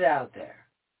 Put it out there.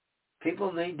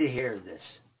 People need to hear this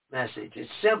message.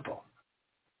 It's simple.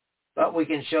 But we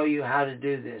can show you how to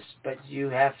do this. But you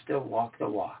have to walk the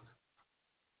walk.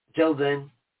 Till then,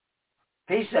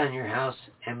 peace on your house,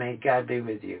 and may God be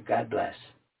with you. God bless.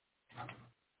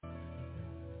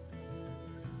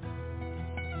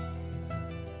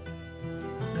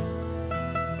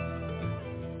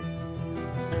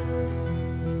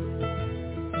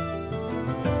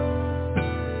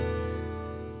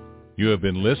 You have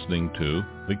been listening to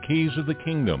The Keys of the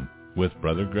Kingdom with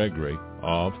Brother Gregory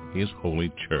of His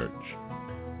Holy Church.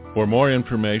 For more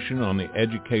information on the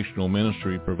educational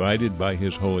ministry provided by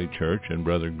His Holy Church and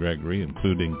Brother Gregory,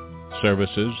 including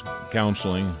services,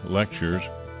 counseling, lectures,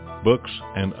 books,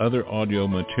 and other audio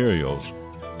materials,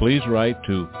 please write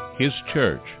to His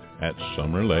Church at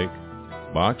Summer Lake,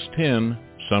 Box 10,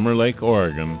 Summer Lake,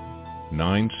 Oregon,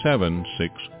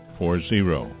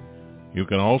 97640. You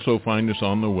can also find us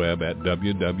on the web at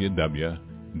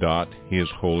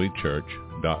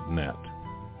www.hisholychurch.net.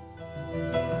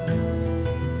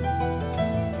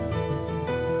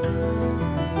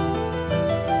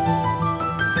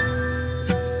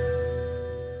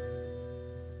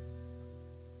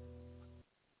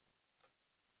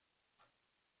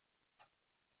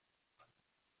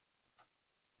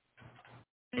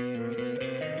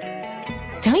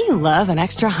 Don't you love an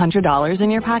extra $100 in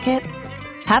your pocket?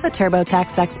 Have a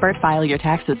TurboTax expert file your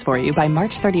taxes for you by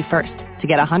March 31st to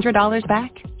get $100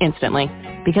 back instantly.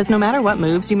 Because no matter what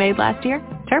moves you made last year,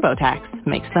 TurboTax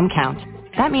makes them count.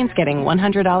 That means getting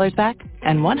 $100 back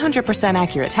and 100%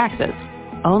 accurate taxes,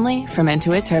 only from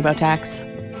Intuit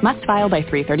TurboTax. Must file by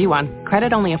 3/31.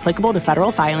 Credit only applicable to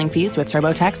federal filing fees with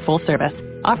TurboTax full service.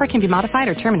 Offer can be modified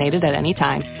or terminated at any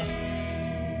time.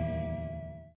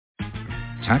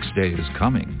 Tax day is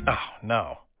coming. Oh,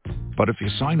 no. But if you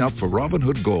sign up for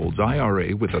Robinhood Gold's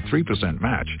IRA with a 3%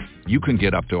 match, you can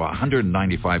get up to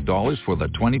 $195 for the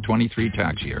 2023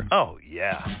 tax year. Oh,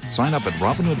 yeah. Sign up at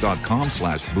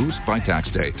Robinhood.com/boost by tax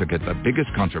day to get the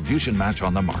biggest contribution match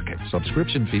on the market.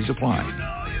 Subscription fees apply.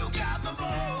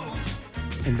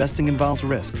 Investing involves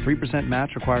risk. 3%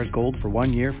 match requires gold for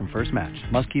 1 year from first match.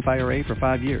 Must keep IRA for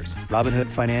 5 years.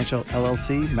 Robinhood Financial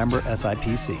LLC, member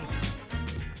SIPC.